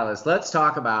 so Dallas. Let's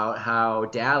talk about how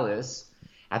Dallas.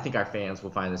 I think our fans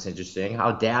will find this interesting.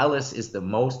 How Dallas is the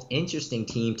most interesting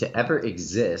team to ever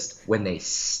exist when they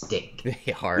stink.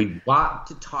 They are. We want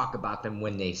to talk about them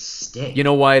when they stink. You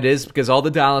know why it is? Because all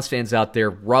the Dallas fans out there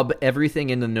rub everything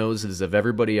in the noses of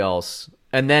everybody else.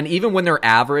 And then even when they're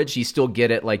average, you still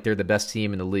get it like they're the best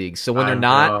team in the league. So when they're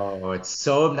not, oh, it's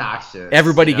so obnoxious.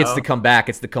 Everybody gets to come back.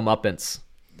 It's the comeuppance.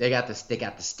 They got the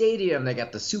stadium, they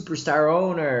got the superstar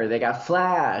owner, they got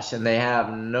Flash, and they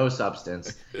have no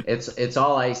substance. It's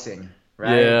all icing,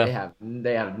 right? Yeah.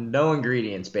 They have no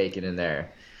ingredients baking in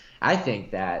there. I think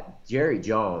that Jerry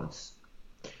Jones,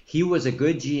 he was a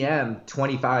good GM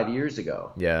 25 years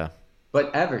ago. Yeah.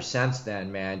 But ever since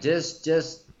then, man, just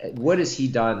what has he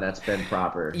done that's been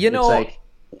proper? As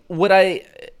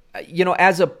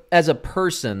a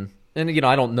person. And,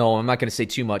 I don't know. I'm not going to say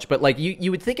too much. But, like,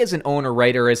 you would think as an owner,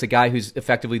 right, or as a guy who's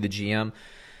effectively the GM,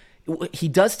 he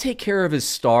does take care of his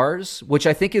stars, which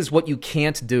I think is what you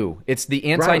can't do. It's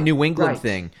the anti-New England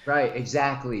thing. Right,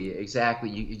 exactly.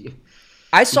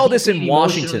 I saw this in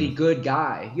Washington. He's an good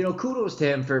guy. Kudos to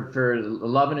him for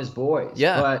loving his boys.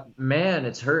 Yeah. But, man,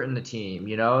 it's hurting the team.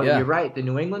 You're right. The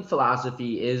New England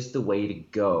philosophy is the way to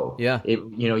go. Yeah.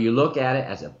 You look at it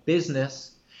as a business.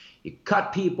 You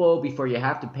cut people before you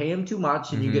have to pay them too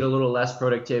much, and you get a little less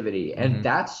productivity. And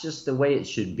that's just the way it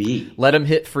should be. Let them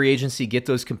hit free agency, get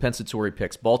those compensatory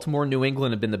picks. Baltimore and New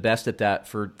England have been the best at that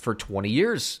for 20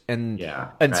 years. And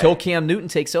until Cam Newton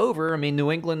takes over, I mean, New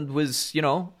England was,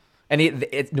 and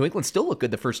New England still looked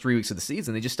good the first 3 weeks of the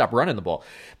season. They just stopped running the ball.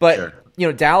 But,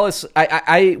 Dallas,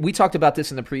 we talked about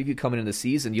this in the preview coming into the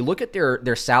season. You look at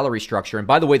their salary structure, and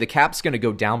by the way, the cap's going to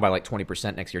go down by like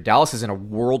 20% next year. Dallas is in a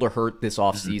world of hurt this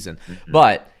offseason.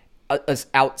 But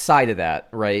outside of that,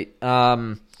 right,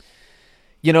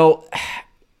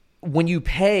 when you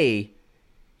pay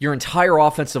your entire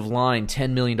offensive line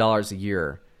 $10 million a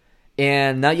year,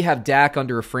 and now you have Dak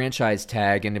under a franchise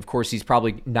tag, and of course he's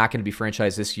probably not going to be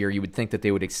franchised this year. You would think that they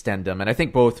would extend him, and I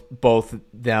think both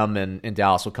them and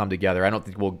Dallas will come together. I don't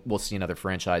think we'll see another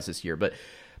franchise this year, but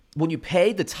when you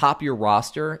pay the top of your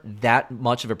roster that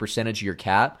much of a percentage of your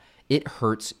cap, it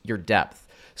hurts your depth.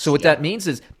 So what that means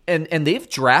is, and they've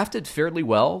drafted fairly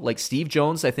well. Like Steve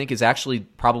Jones, I think, is actually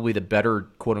probably the better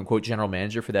quote unquote general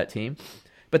manager for that team.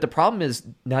 But the problem is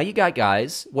now you got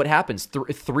guys. What happens?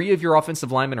 Three of your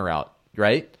offensive linemen are out,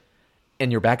 right?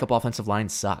 And your backup offensive line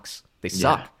sucks. They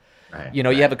suck. Right, you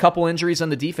have a couple injuries on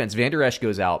the defense. Van Der Esch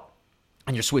goes out.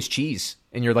 And you're Swiss cheese,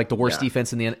 and you're like the worst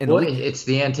defense in the league. It's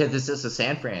the antithesis of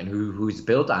San Fran, who's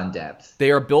built on depth. They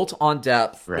are built on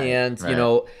depth, and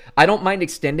I don't mind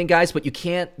extending guys, but you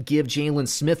can't give Jalen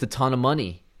Smith a ton of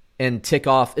money and tick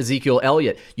off Ezekiel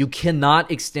Elliott. You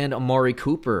cannot extend Amari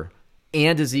Cooper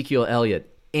and Ezekiel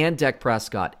Elliott and Dak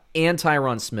Prescott and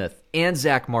Tyron Smith and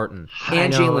Zach Martin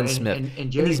and Jalen Smith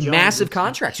and these Jones, massive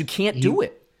contracts. You can't do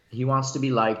it. He wants to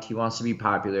be liked. He wants to be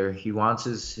popular. He wants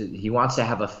to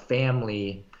have a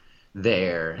family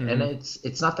there. Mm-hmm. And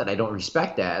it's not that I don't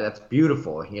respect that. That's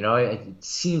beautiful. It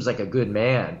seems like a good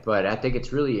man, but I think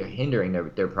it's really hindering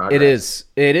their progress.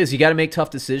 It is. You got to make tough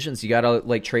decisions. You got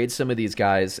to trade some of these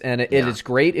guys, and it is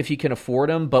great if you can afford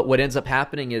them. But what ends up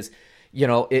happening is,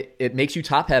 it makes you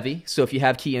top heavy. So if you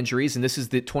have key injuries, and this is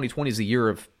 2020 is a year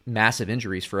of massive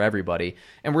injuries for everybody,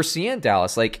 and we're seeing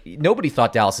Dallas. Nobody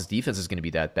thought Dallas's defense is going to be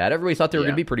that bad. Everybody thought they were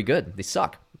going to be pretty good. They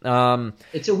suck.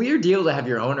 It's a weird deal to have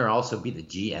your owner also be the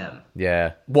GM.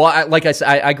 Yeah. Well, like I said,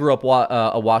 I grew up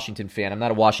a Washington fan. I'm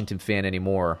not a Washington fan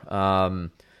anymore.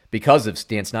 Because of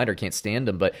Dan Snyder, can't stand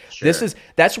him. But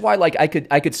that's why I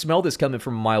could smell this coming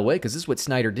from a mile away, because this is what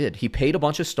Snyder did. He paid a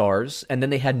bunch of stars, and then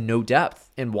they had no depth.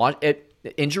 And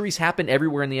injuries happen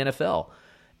everywhere in the NFL.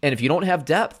 And if you don't have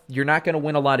depth, you're not going to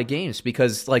win a lot of games,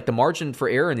 because the margin for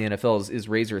error in the NFL is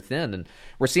razor thin, and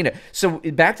we're seeing it. So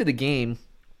back to the game,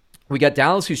 we got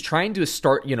Dallas, who's trying to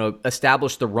start,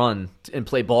 establish the run and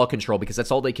play ball control, because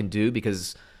that's all they can do,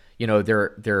 because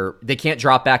they can't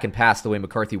drop back and pass the way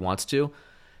McCarthy wants to.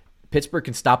 Pittsburgh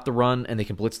can stop the run, and they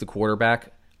can blitz the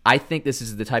quarterback. I think this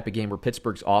is the type of game where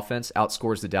Pittsburgh's defense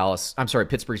outscores the Dallas offense.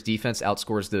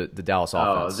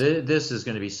 This is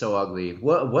going to be so ugly.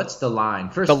 What's the line?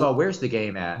 First of all, where's the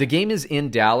game at? The game is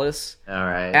in Dallas. All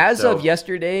right. As of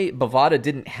yesterday, Bovada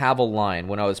didn't have a line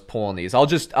when I was pulling these. I'll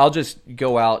just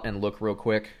go out and look real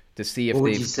quick to see if what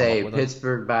would you say?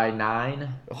 Pittsburgh by 9?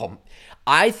 Oh,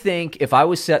 I think if I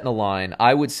was setting a line,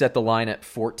 I would set the line at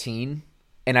 14.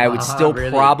 And I would still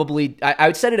probably – I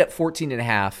would set it at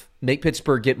 14.5, make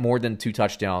Pittsburgh get more than 2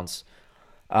 touchdowns.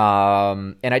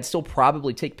 And I'd still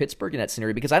probably take Pittsburgh in that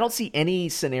scenario, because I don't see any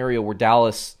scenario where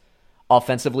Dallas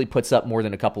offensively puts up more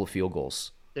than a couple of field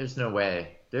goals. There's no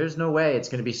way. It's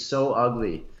going to be so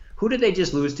ugly. Who did they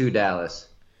just lose to, Dallas?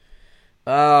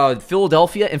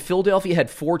 Philadelphia. And Philadelphia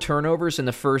had 4 turnovers in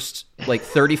the first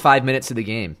 35 minutes of the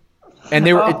game. And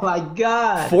they were, oh my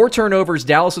God! 4 turnovers.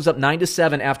 Dallas was up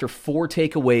 9-7 after 4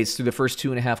 takeaways through the first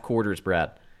 2.5 quarters.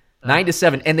 Brad,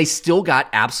 9-7, and they still got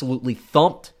absolutely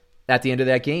thumped at the end of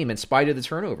that game in spite of the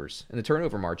turnovers and the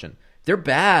turnover margin. They're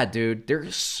bad, dude.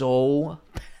 They're so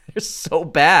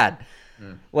bad.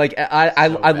 I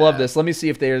love this. Let me see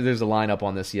if there's a lineup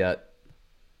on this yet.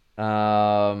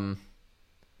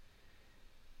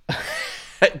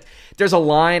 There's a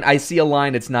line. I see a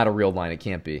line. It's not a real line. It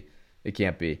can't be.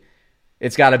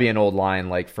 It's got to be an old line,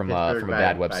 from a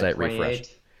bad website refresh.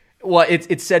 Well,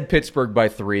 it said Pittsburgh by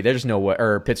 3. There's no way,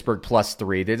 or Pittsburgh plus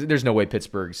 3. There's no way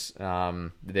Pittsburgh's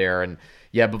there. And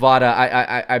yeah,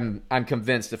 Bovada. I'm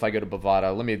convinced if I go to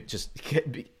Bovada, let me just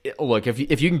look.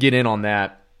 If you can get in on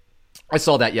that, I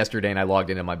saw that yesterday and I logged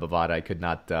into my Bovada. I could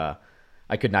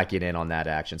not get in on that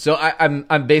action. So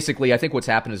I'm basically, I think what's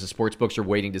happened is the sports books are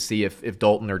waiting to see if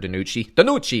Dalton or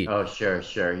Danucci. Oh, sure.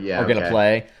 Yeah. Are going to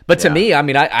play. But to me,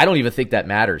 I don't even think that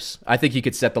matters. I think you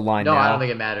could set the line now. No, I don't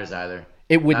think it matters either.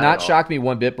 It would not shock me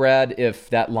one bit, Brad, if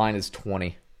that line is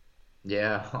 20.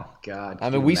 Yeah. Oh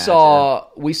God. We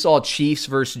saw Chiefs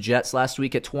versus Jets last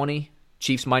week at 20.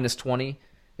 Chiefs minus 20.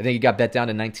 I think it got bet down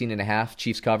to 19.5.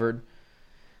 Chiefs covered.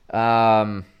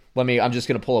 I'm just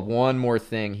going to pull up one more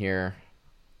thing here.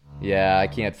 Yeah, I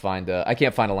can't find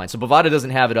a line. So Bovada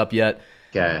doesn't have it up yet.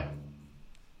 Okay.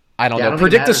 I don't know.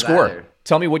 Predict the score. Either.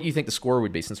 Tell me what you think the score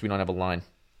would be, since we don't have a line.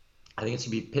 I think it's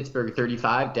going to be Pittsburgh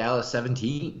 35, Dallas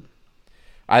 17.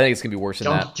 I think it's going to be worse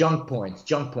than that. Junk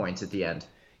points at the end.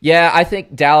 Yeah, I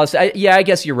think Dallas. I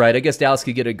guess you're right. I guess Dallas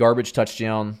could get a garbage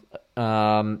touchdown.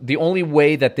 The only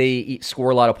way that they score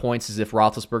a lot of points is if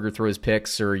Roethlisberger throws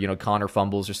picks or Connor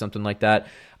fumbles or something like that.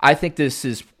 I think this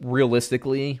is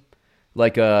realistically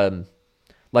like a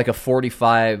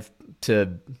 45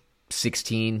 to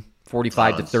 16,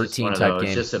 45 to 13 type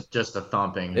game. Just a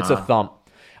thumping. It's a thump.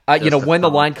 When the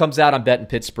line comes out, I'm betting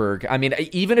Pittsburgh. I mean,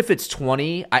 even if it's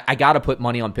 20, I got to put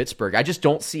money on Pittsburgh. I just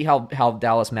don't see how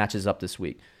Dallas matches up this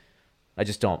week. I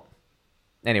just don't.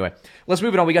 Anyway, let's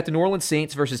move it on. We got the New Orleans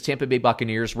Saints versus Tampa Bay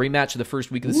Buccaneers, rematch of the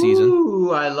first week of the season.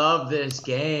 Ooh, I love this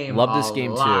game. Love this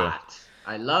game too.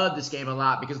 I love this game a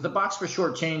lot because the Bucs were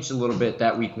shortchanged a little bit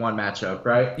that week 1 matchup,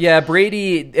 right? Yeah,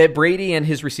 Brady and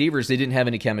his receivers, they didn't have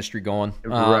any chemistry going.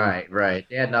 Right.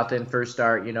 They had nothing first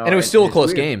start, and it was still a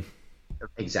close game.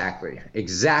 Exactly.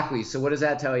 So what does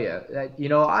that tell you?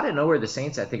 Out of nowhere, the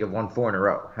Saints, I think, have won 4 in a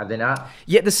row. Have they not?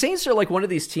 Yeah, the Saints are like one of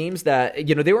these teams that,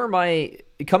 they were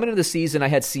coming into the season, I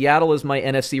had Seattle as my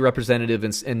NFC representative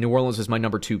and New Orleans as my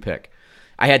number 2 pick.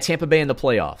 I had Tampa Bay in the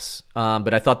playoffs,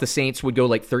 but I thought the Saints would go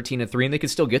like 13-3, and they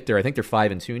could still get there. I think they're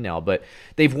 5-2 now, but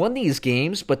they've won these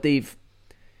games, but you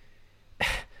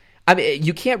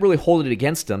can't really hold it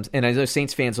against them, and I know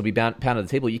Saints fans will be pounding the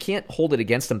table. You can't hold it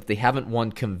against them if they haven't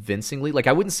won convincingly. Like,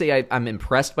 I wouldn't say I'm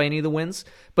impressed by any of the wins,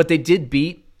 but they did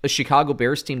beat a Chicago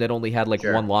Bears team that only had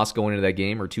one loss going into that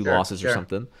game or 2 losses or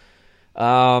something.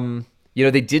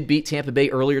 They did beat Tampa Bay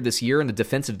earlier this year, and the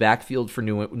defensive backfield for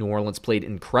New Orleans played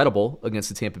incredible against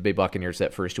the Tampa Bay Buccaneers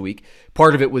that first week.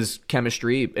 Part of it was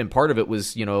chemistry, and part of it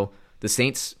was, the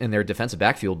Saints and their defensive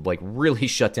backfield really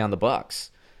shut down the Bucs.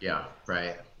 Yeah,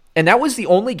 right. And that was the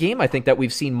only game, I think, that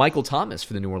we've seen Michael Thomas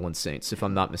for the New Orleans Saints, if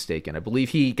I'm not mistaken. I believe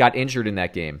he got injured in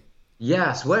that game.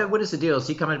 Yes. What is the deal? Is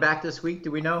he coming back this week?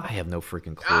 Do we know? I have no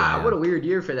freaking clue. Man. What a weird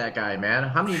year for that guy, man.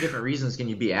 How many different reasons can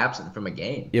you be absent from a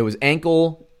game? It was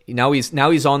ankle. Now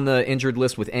he's on the injured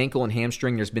list with ankle and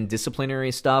hamstring. There's been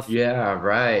disciplinary stuff. Yeah,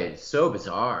 right. So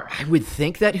bizarre. I would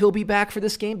think that he'll be back for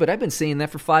this game, but I've been saying that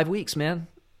for 5 weeks, man.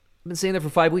 I've been saying that for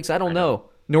 5 weeks. I don't know.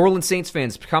 New Orleans Saints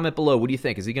fans, comment below. What do you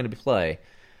think? Is he going to play?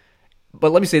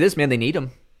 But let me say this, man. They need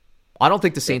him. I don't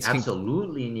think the Saints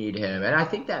absolutely need him. And I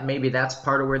think that maybe that's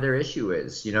part of where their issue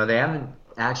is. They haven't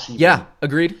actually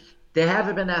agreed. They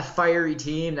haven't been that fiery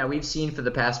team that we've seen for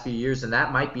the past few years, and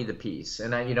that might be the piece.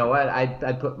 And you know what?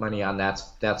 I'd put money on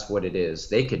that's what it is.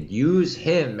 They could use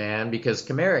him, man, because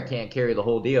Kamara can't carry the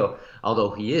whole deal,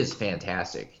 although he is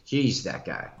fantastic. Jeez, that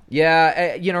guy.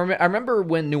 Yeah, I remember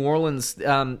when New Orleans,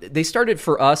 they started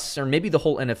for us, or maybe the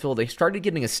whole NFL, they started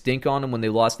getting a stink on them when they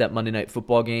lost that Monday Night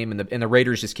Football game, and the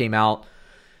Raiders just came out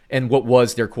and what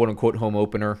was their quote-unquote home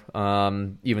opener,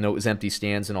 even though it was empty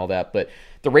stands and all that. But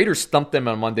the Raiders thumped them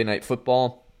on Monday Night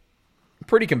Football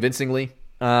pretty convincingly.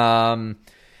 But,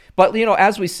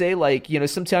 as we say,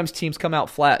 sometimes teams come out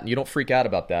flat, and you don't freak out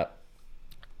about that.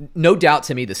 No doubt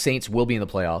to me the Saints will be in the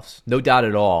playoffs. No doubt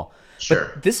at all.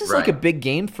 Sure. But this is a big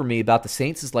game for me about the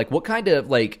Saints is what kind of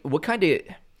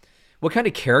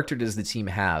character does the team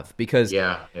have? Because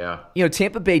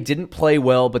Tampa Bay didn't play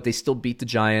well, but they still beat the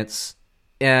Giants.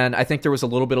 And I think there was a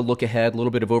little bit of look ahead, a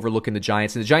little bit of overlooking the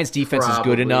Giants. And the Giants' defense is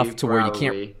good enough to where you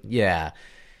can't. Yeah.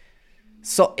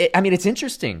 So, it's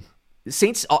interesting. The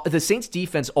Saints'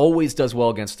 defense always does well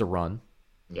against the run.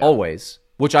 Yeah. Always.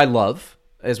 Which I love,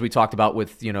 as we talked about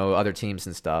with, other teams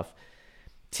and stuff.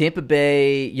 Tampa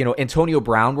Bay, Antonio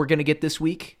Brown we're going to get this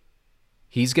week.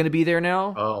 He's going to be there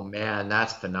now. Oh, man,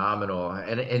 that's phenomenal.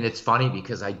 And it's funny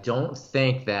because I don't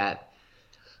think that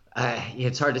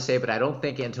it's hard to say, but I don't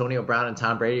think Antonio Brown and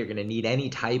Tom Brady are going to need any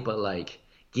type of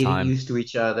getting used to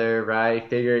each other, right?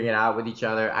 Figuring it out with each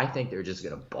other. I think they're just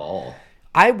going to ball.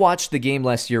 I watched the game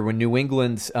last year when New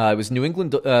England, it was New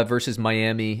England versus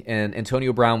Miami, and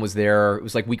Antonio Brown was there. It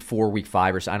was week 4, week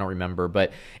 5, or so, I don't remember.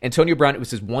 But Antonio Brown, it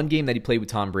was his one game that he played with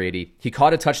Tom Brady. He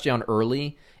caught a touchdown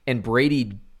early, and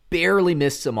Brady barely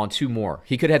missed him on 2 more.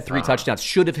 He could have had 3 touchdowns,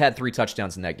 should have had 3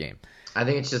 touchdowns in that game. I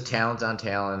think it's just talent on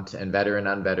talent and veteran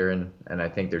on veteran, and I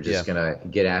think they're just going to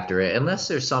get after it. Unless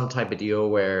there's some type of deal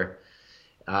where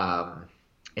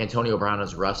Antonio Brown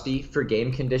is rusty for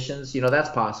game conditions. That's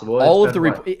possible.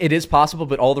 It is possible,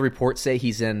 but all the reports say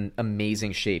he's in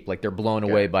amazing shape. They're blown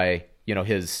away by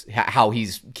how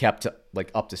he's kept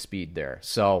up to speed there.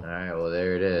 So all right, well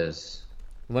there it is.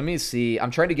 Let me see.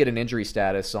 I'm trying to get an injury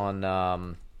status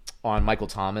on Michael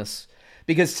Thomas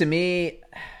because to me.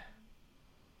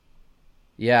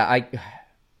 Yeah,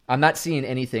 I'm not seeing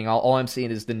anything. All I'm seeing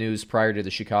is the news prior to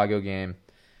the Chicago game.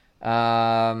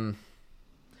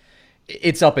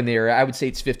 It's up in the air. I would say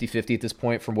it's 50-50 at this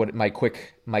point from what my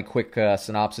quick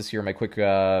synopsis here, my quick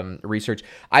research.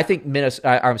 I think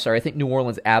I think New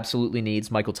Orleans absolutely needs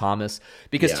Michael Thomas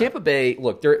because Tampa Bay,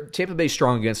 Tampa Bay's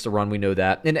strong against the run. We know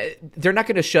that. And they're not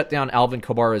going to shut down Alvin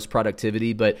Kamara's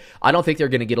productivity, but I don't think they're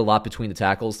going to get a lot between the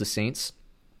tackles, the Saints.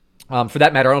 For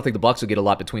that matter, I don't think the Bucs will get a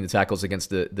lot between the tackles against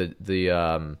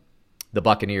the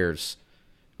Buccaneers.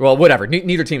 Well, whatever.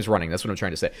 Neither team's running. That's what I'm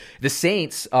trying to say. The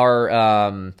Saints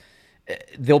are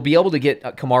they'll be able to get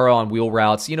Kamara on wheel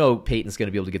routes. Peyton's going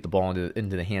to be able to get the ball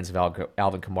into the hands of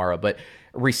Alvin Kamara. But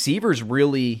receivers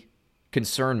really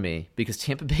concern me because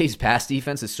Tampa Bay's pass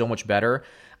defense is so much better.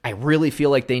 I really feel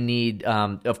like they need,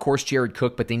 of course, Jared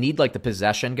Cook, but they need like the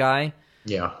possession guy.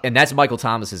 Yeah. And that's Michael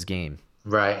Thomas's game.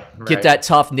 Right. Get that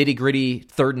tough, nitty-gritty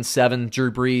 3rd and 7,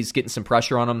 Drew Brees getting some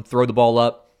pressure on him, throw the ball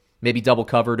up, maybe double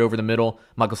covered over the middle.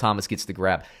 Michael Thomas gets the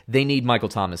grab. They need Michael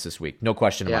Thomas this week. No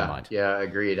question in my mind. Yeah,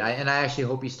 agreed. And I actually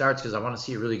hope he starts because I want to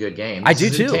see a really good game. I do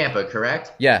too. In Tampa,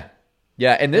 correct? Yeah.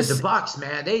 Yeah, and the Bucs,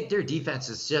 man, their defense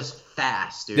is just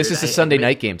fast, dude. This is a Sunday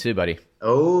night game too, buddy.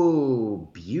 Oh,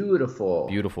 beautiful.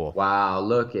 Beautiful. Wow,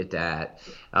 look at that.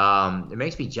 It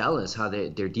makes me jealous how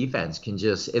their defense can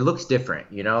it looks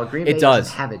different, you know? Green Bay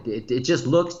doesn't have it. It just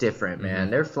looks different, man.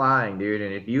 They're flying, dude.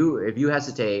 And if you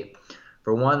hesitate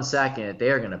for 1 second, they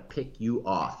are going to pick you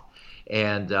off.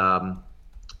 And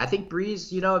I think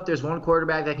Brees, you know, if there's one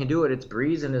quarterback that can do it, it's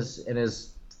Brees and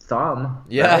his thumb.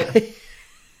 Yeah.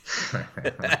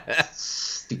 Right?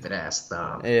 Stupid ass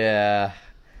thumb. Yeah.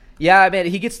 Yeah, man,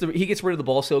 he gets rid of the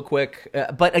ball so quick.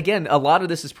 But again, a lot of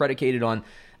this is predicated on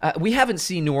we haven't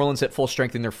seen New Orleans at full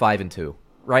strength and they're 5-2,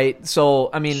 right? So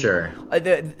I mean, sure.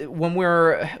 When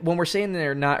we're saying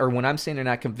they're not, or when I'm saying they're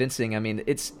not convincing, I mean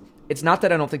it's not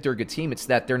that I don't think they're a good team. It's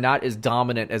that they're not as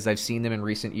dominant as I've seen them in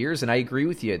recent years. And I agree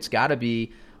with you. It's got to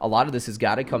be a lot of this has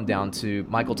got to come down to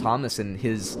Michael Thomas and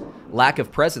his lack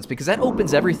of presence because that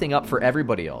opens everything up for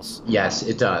everybody else. Yes,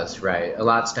 it does. Right. A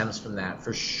lot stems from that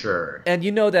for sure. And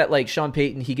you know that like Sean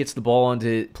Payton, he gets the ball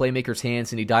into playmakers'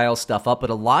 hands and he dials stuff up. But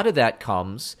a lot of that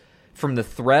comes from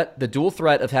the dual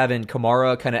threat of having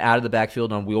Kamara kind of out of the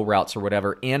backfield on wheel routes or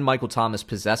whatever, and Michael Thomas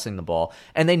possessing the ball.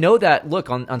 And they know that,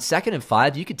 look, on 2nd and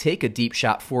 5, you could take a deep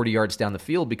shot 40 yards down the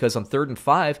field because on 3rd and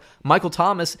 5, Michael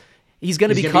Thomas, he's going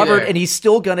to be covered and he's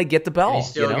still going to get the ball. And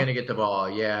he's still going to get the ball.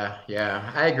 Yeah.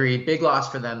 I agree. Big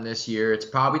loss for them this year. It's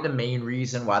probably the main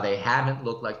reason why they haven't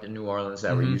looked like the New Orleans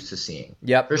that we're used to seeing.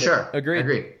 Yep. For sure.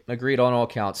 Agreed on all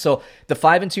counts. So the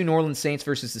 5-2 New Orleans Saints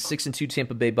versus the 6-2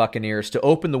 Tampa Bay Buccaneers. To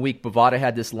open the week, Bovada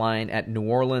had this line at New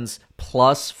Orleans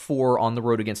 +4 on the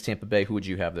road against Tampa Bay. Who would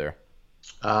you have there?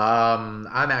 I'm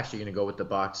actually going to go with the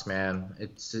Bucs, man.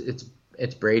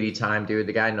 It's Brady time, dude.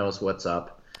 The guy knows what's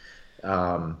up.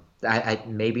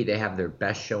 Maybe they have their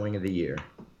best showing of the year.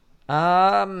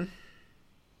 I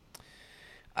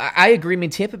agree. I mean,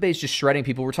 Tampa Bay is just shredding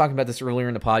people. We were talking about this earlier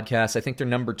in the podcast. I think they're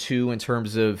number 2 in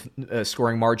terms of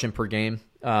scoring margin per game.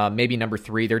 Maybe number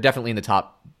 3. They're definitely in the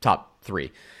top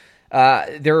 3.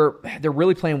 They're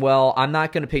really playing well. I'm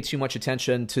not going to pay too much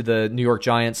attention to the New York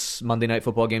Giants Monday Night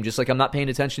Football game, just like I'm not paying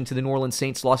attention to the New Orleans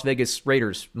Saints Las Vegas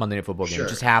Raiders Monday Night Football game. Sure. It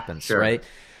just happens, right?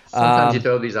 Sometimes you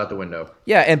throw these out the window.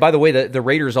 Yeah, and by the way, the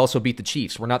Raiders also beat the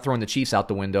Chiefs. We're not throwing the Chiefs out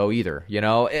the window either. You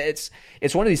know, it's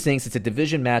one of these things. It's a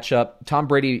division matchup. Tom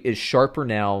Brady is sharper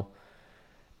now.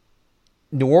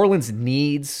 New Orleans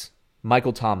needs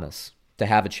Michael Thomas to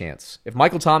have a chance. If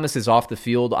Michael Thomas is off the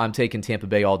field, I'm taking Tampa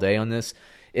Bay all day on this.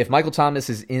 If Michael Thomas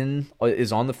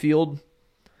is on the field,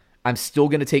 I'm still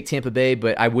going to take Tampa Bay,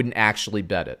 but I wouldn't actually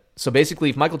bet it. So basically,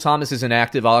 if Michael Thomas is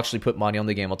inactive, I'll actually put money on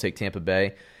the game. I'll take Tampa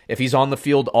Bay. If he's on the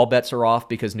field, all bets are off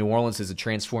because New Orleans is a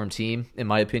transformed team, in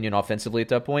my opinion, offensively at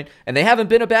that point. And they haven't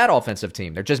been a bad offensive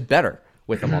team. They're just better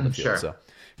with him on the field. Sure. So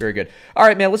very good. All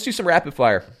right, man, let's do some rapid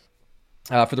fire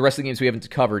for the rest of the games we haven't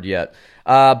covered yet.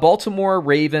 Baltimore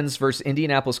Ravens versus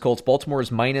Indianapolis Colts. Baltimore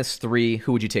is -3.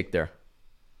 Who would you take there?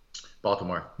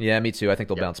 Baltimore. Yeah, me too. I think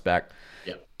they'll bounce back.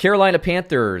 Yep. Carolina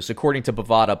Panthers, according to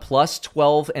Bovada,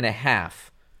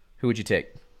 +12.5. Who would you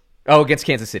take? Oh, against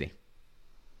Kansas City.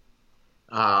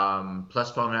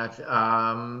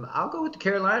 +12.5. I'll go with the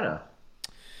Carolina.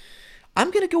 I'm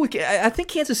going to go with – I think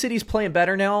Kansas City's playing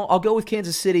better now. I'll go with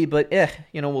Kansas City, but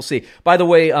we'll see. By the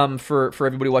way, for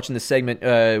everybody watching this segment,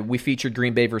 we featured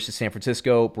Green Bay versus San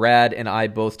Francisco. Brad and I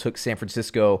both took San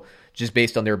Francisco just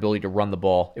based on their ability to run the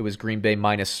ball. It was Green Bay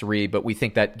 -3, but we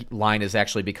think that line is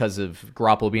actually because of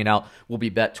Garoppolo being out, will be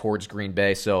bet towards Green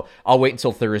Bay. So I'll wait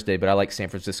until Thursday, but I like San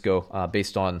Francisco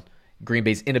based on Green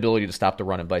Bay's inability to stop the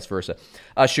run and vice versa.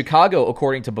 Chicago,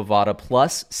 according to Bovada,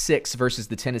 +6 versus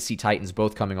the Tennessee Titans,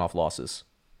 both coming off losses.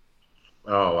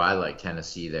 Oh, I like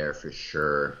Tennessee there for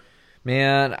sure.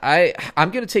 Man,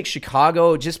 I'm going to take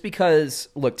Chicago just because,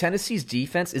 look, Tennessee's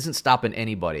defense isn't stopping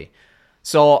anybody.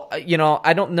 So,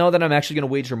 I don't know that I'm actually going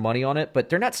to wager money on it, but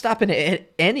they're not stopping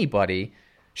anybody.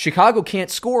 Chicago can't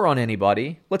score on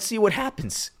anybody. Let's see what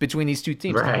happens between these two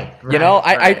teams. Right.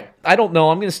 I don't know.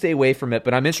 I'm going to stay away from it,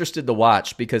 but I'm interested to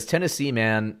watch because Tennessee,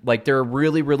 man, like they're a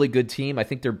really, really good team. I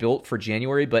think they're built for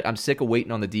January, but I'm sick of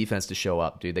waiting on the defense to show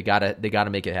up, dude. They gotta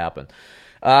make it happen.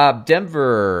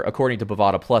 Denver, according to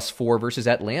Bovada, +4 versus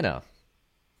Atlanta.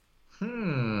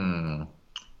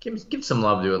 Give some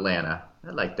love to Atlanta. I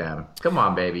like them. Come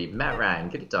on, baby. Matt Ryan,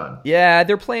 get it done. Yeah,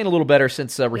 they're playing a little better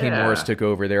since Raheem Yeah. Morris took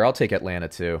over there. I'll take Atlanta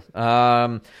too.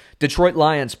 Detroit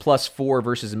Lions +4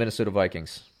 versus the Minnesota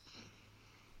Vikings.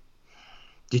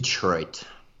 Detroit.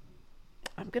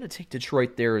 I'm going to take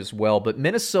Detroit there as well, but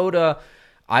Minnesota,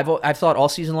 I've thought all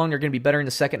season long they're going to be better in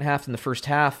the second half than the first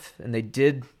half, and they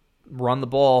did run the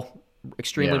ball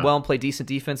extremely well and play decent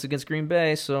defense against Green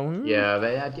Bay. So Yeah,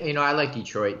 I like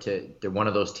Detroit. They're one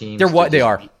of those teams. they're what they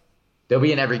are. They'll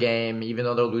be in every game, even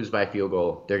though they'll lose by a field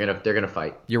goal. They're gonna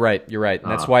fight. You're right. And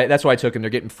that's why I took them.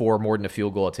 They're getting 4 more than a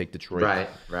field goal. I'll take Detroit.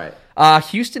 Right.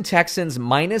 Houston Texans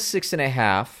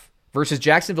 -6.5 versus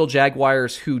Jacksonville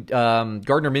Jaguars, who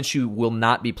Gardner Minshew will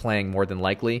not be playing more than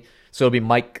likely. So it'll be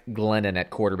Mike Glennon at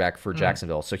quarterback for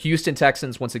Jacksonville. So Houston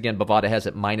Texans, once again, Bovada has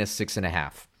it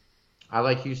 -6.5. I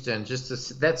like Houston.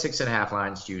 That 6.5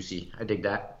 line's juicy. I dig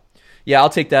that. Yeah, I'll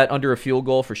take that under a field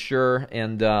goal for sure.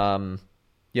 And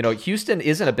Houston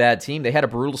isn't a bad team. They had a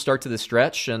brutal start to the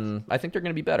stretch, and I think they're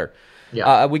going to be better.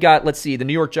 Yeah. We got, let's see, the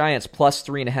New York Giants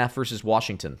 +3.5 versus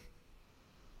Washington.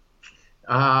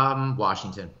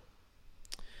 Washington.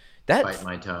 Bite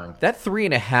my tongue. That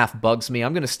 3.5 bugs me.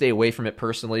 I'm going to stay away from it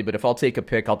personally, but if I'll take a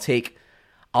pick, I'll take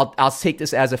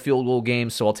this as a field goal game,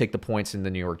 so I'll take the points in the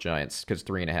New York Giants because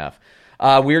 3.5.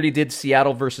 We already did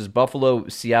Seattle versus Buffalo.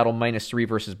 Seattle -3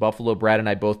 versus Buffalo. Brad and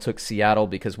I both took Seattle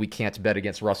because we can't bet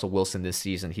against Russell Wilson this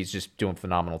season. He's just doing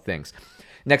phenomenal things.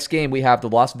 Next game, we have the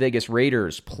Las Vegas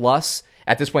Raiders plus,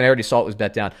 at this point I already saw it was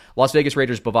bet down. Las Vegas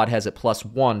Raiders, Bavad has it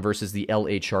 +1 versus the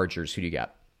LA Chargers. Who do you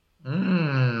got?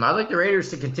 I like the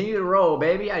Raiders to continue to roll,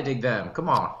 baby. I dig them. Come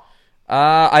on.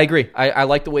 I agree. I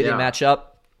like the way they match up.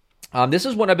 This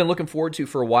is what I've been looking forward to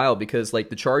for a while because,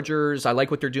 like, the Chargers, I like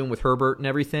what they're doing with Herbert and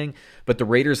everything, but the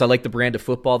Raiders, I like the brand of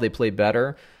football. They play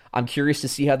better. I'm curious to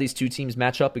see how these two teams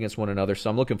match up against one another, so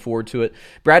I'm looking forward to it.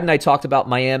 Brad and I talked about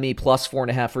Miami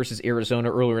 +4.5 versus Arizona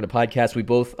earlier in the podcast. We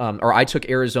both, I took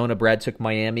Arizona, Brad took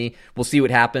Miami. We'll see what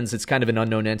happens. It's kind of an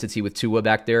unknown entity with Tua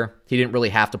back there. He didn't really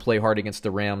have to play hard against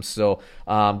the Rams, so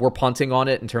we're punting on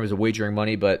it in terms of wagering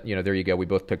money, but there you go. We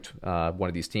both picked one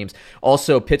of these teams.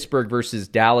 Also, Pittsburgh versus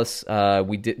Dallas.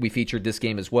 We featured this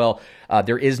game as well.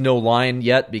 There is no line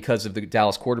yet because of the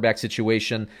Dallas quarterback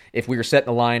situation. If we were setting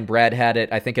a line, Brad had it,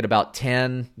 I think, at about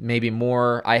 10, maybe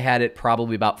more. I had it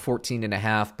probably about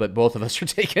 14.5, but both of us are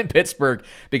taking Pittsburgh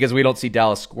because we don't see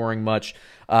Dallas scoring much.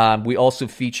 We also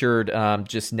featured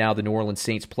just now the New Orleans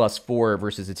Saints +4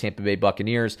 versus the Tampa Bay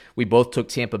Buccaneers. We both took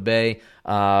Tampa Bay.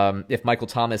 If Michael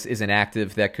Thomas isn't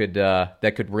active, that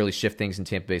could really shift things in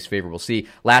Tampa Bay's favor. We'll see.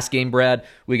 Last game, Brad,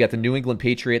 we got the New England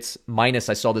Patriots minus.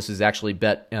 I saw this is actually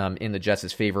bet in the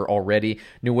Jets' favor already.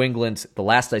 New England, the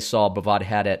last I saw, Bavad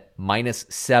had it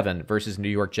 -7 versus New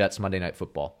York Jets Monday Night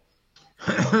Football.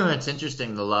 It's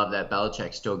interesting the love that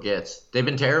Belichick still gets. They've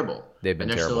been terrible. They're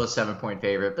still a 7-point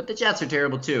favorite, but the Jets are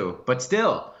terrible too. But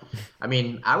still, I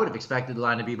mean, I would have expected the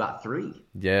line to be about 3.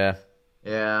 Yeah.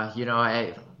 Yeah,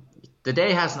 the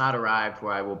day has not arrived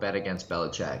where I will bet against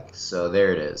Belichick. So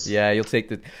there it is. Yeah,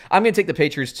 I'm going to take the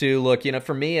Patriots too. Look,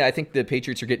 for me, I think the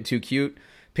Patriots are getting too cute.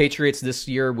 Patriots this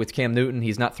year with Cam Newton,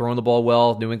 he's not throwing the ball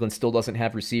well. New England still doesn't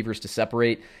have receivers to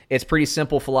separate. It's pretty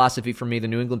simple philosophy for me. The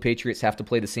New England Patriots have to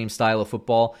play the same style of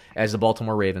football as the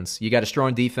Baltimore Ravens. You got a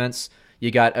strong defense.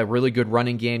 You got a really good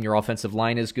running game. Your offensive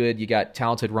line is good. You got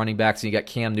talented running backs, and you got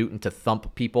Cam Newton to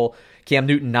thump people. Cam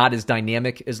Newton not as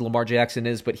dynamic as Lamar Jackson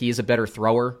is, but he is a better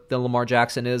thrower than Lamar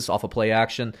Jackson is off of play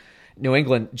action. New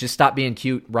England, just stop being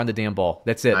cute. Run the damn ball.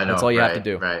 That's it. That's all you have to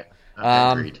do. Right.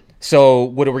 Agreed. So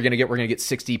what are we going to get? We're going to get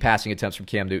 60 passing attempts from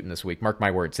Cam Newton this week. Mark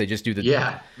my words. They just do the...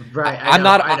 Yeah, right. I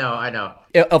know.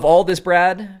 Of all this,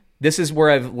 Brad, this is where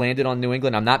I've landed on New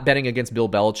England. I'm not betting against Bill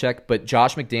Belichick, but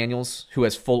Josh McDaniels, who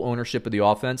has full ownership of the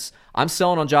offense, I'm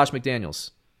selling on Josh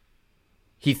McDaniels.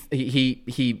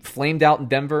 He flamed out in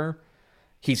Denver.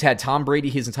 He's had Tom Brady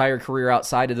his entire career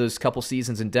outside of those couple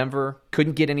seasons in Denver.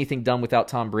 Couldn't get anything done without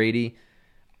Tom Brady.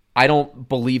 I don't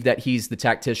believe that he's the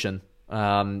tactician.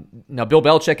 Now, Bill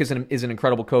Belichick is an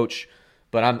incredible coach,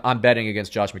 but I'm betting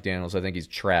against Josh McDaniels. I think he's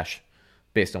trash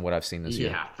based on what I've seen this year.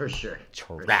 Yeah, for sure.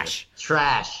 Trash.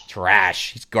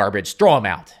 Trash. He's garbage. Throw him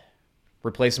out.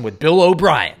 Replace him with Bill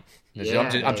O'Brien. Yeah,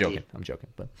 I'm joking.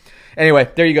 But anyway,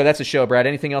 there you go. That's the show, Brad.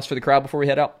 Anything else for the crowd before we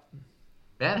head out?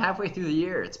 Man, halfway through the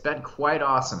year, it's been quite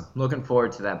awesome. Looking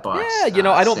forward to that Bucs.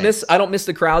 Yeah, I don't miss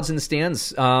the crowds in the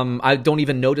stands. I don't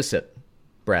even notice it.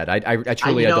 Brad, I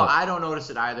truly don't. I don't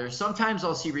notice it either. Sometimes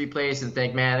I'll see replays and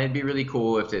think, man, it'd be really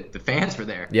cool if the fans were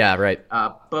there. Yeah, right.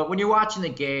 But when you're watching the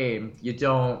game, you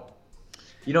don't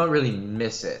really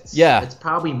miss it. Yeah. It's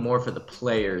probably more for the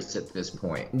players at this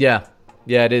point. Yeah.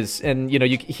 Yeah, it is. And,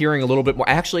 you hearing a little bit more.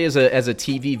 Actually, as a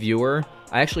TV viewer,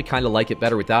 I actually kind of like it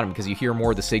better without him because you hear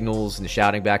more of the signals and the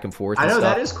shouting back and forth. I know,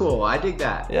 stuff. that is cool. I dig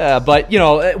that. Yeah, but,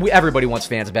 everybody wants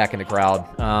fans back in the crowd.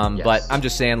 Yes. But I'm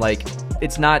just saying,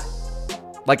 it's not...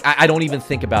 I don't even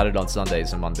think about it on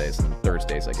Sundays and Mondays and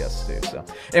Thursdays, I guess, too. So,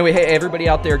 anyway, hey, everybody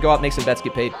out there, go out, make some bets,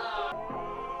 get paid.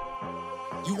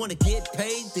 You want to get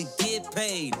paid? Then get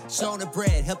paid. Sean and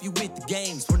Brad help you with the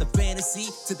games. From the fantasy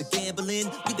to the gambling,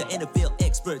 we the NFL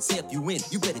experts help you win.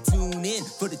 You better tune in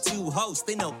for the two hosts.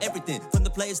 They know everything from the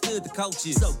players to the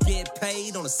coaches. So get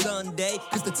paid on a Sunday,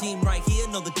 because the team right here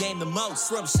know the game the most.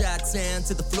 From Chi-Town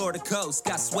to the Florida coast,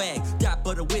 got swag, got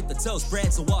butter with the toast.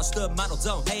 Brad's a washed up model,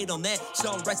 don't hate on that.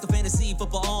 Sean writes the fantasy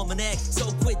football almanac. So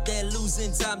quit that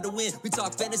losing time to win. We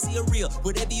talk fantasy or real,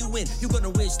 whatever you win. You're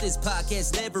gonna wish this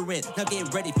podcast never end. Now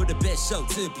get ready for the best show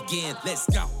to begin. Let's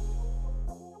go.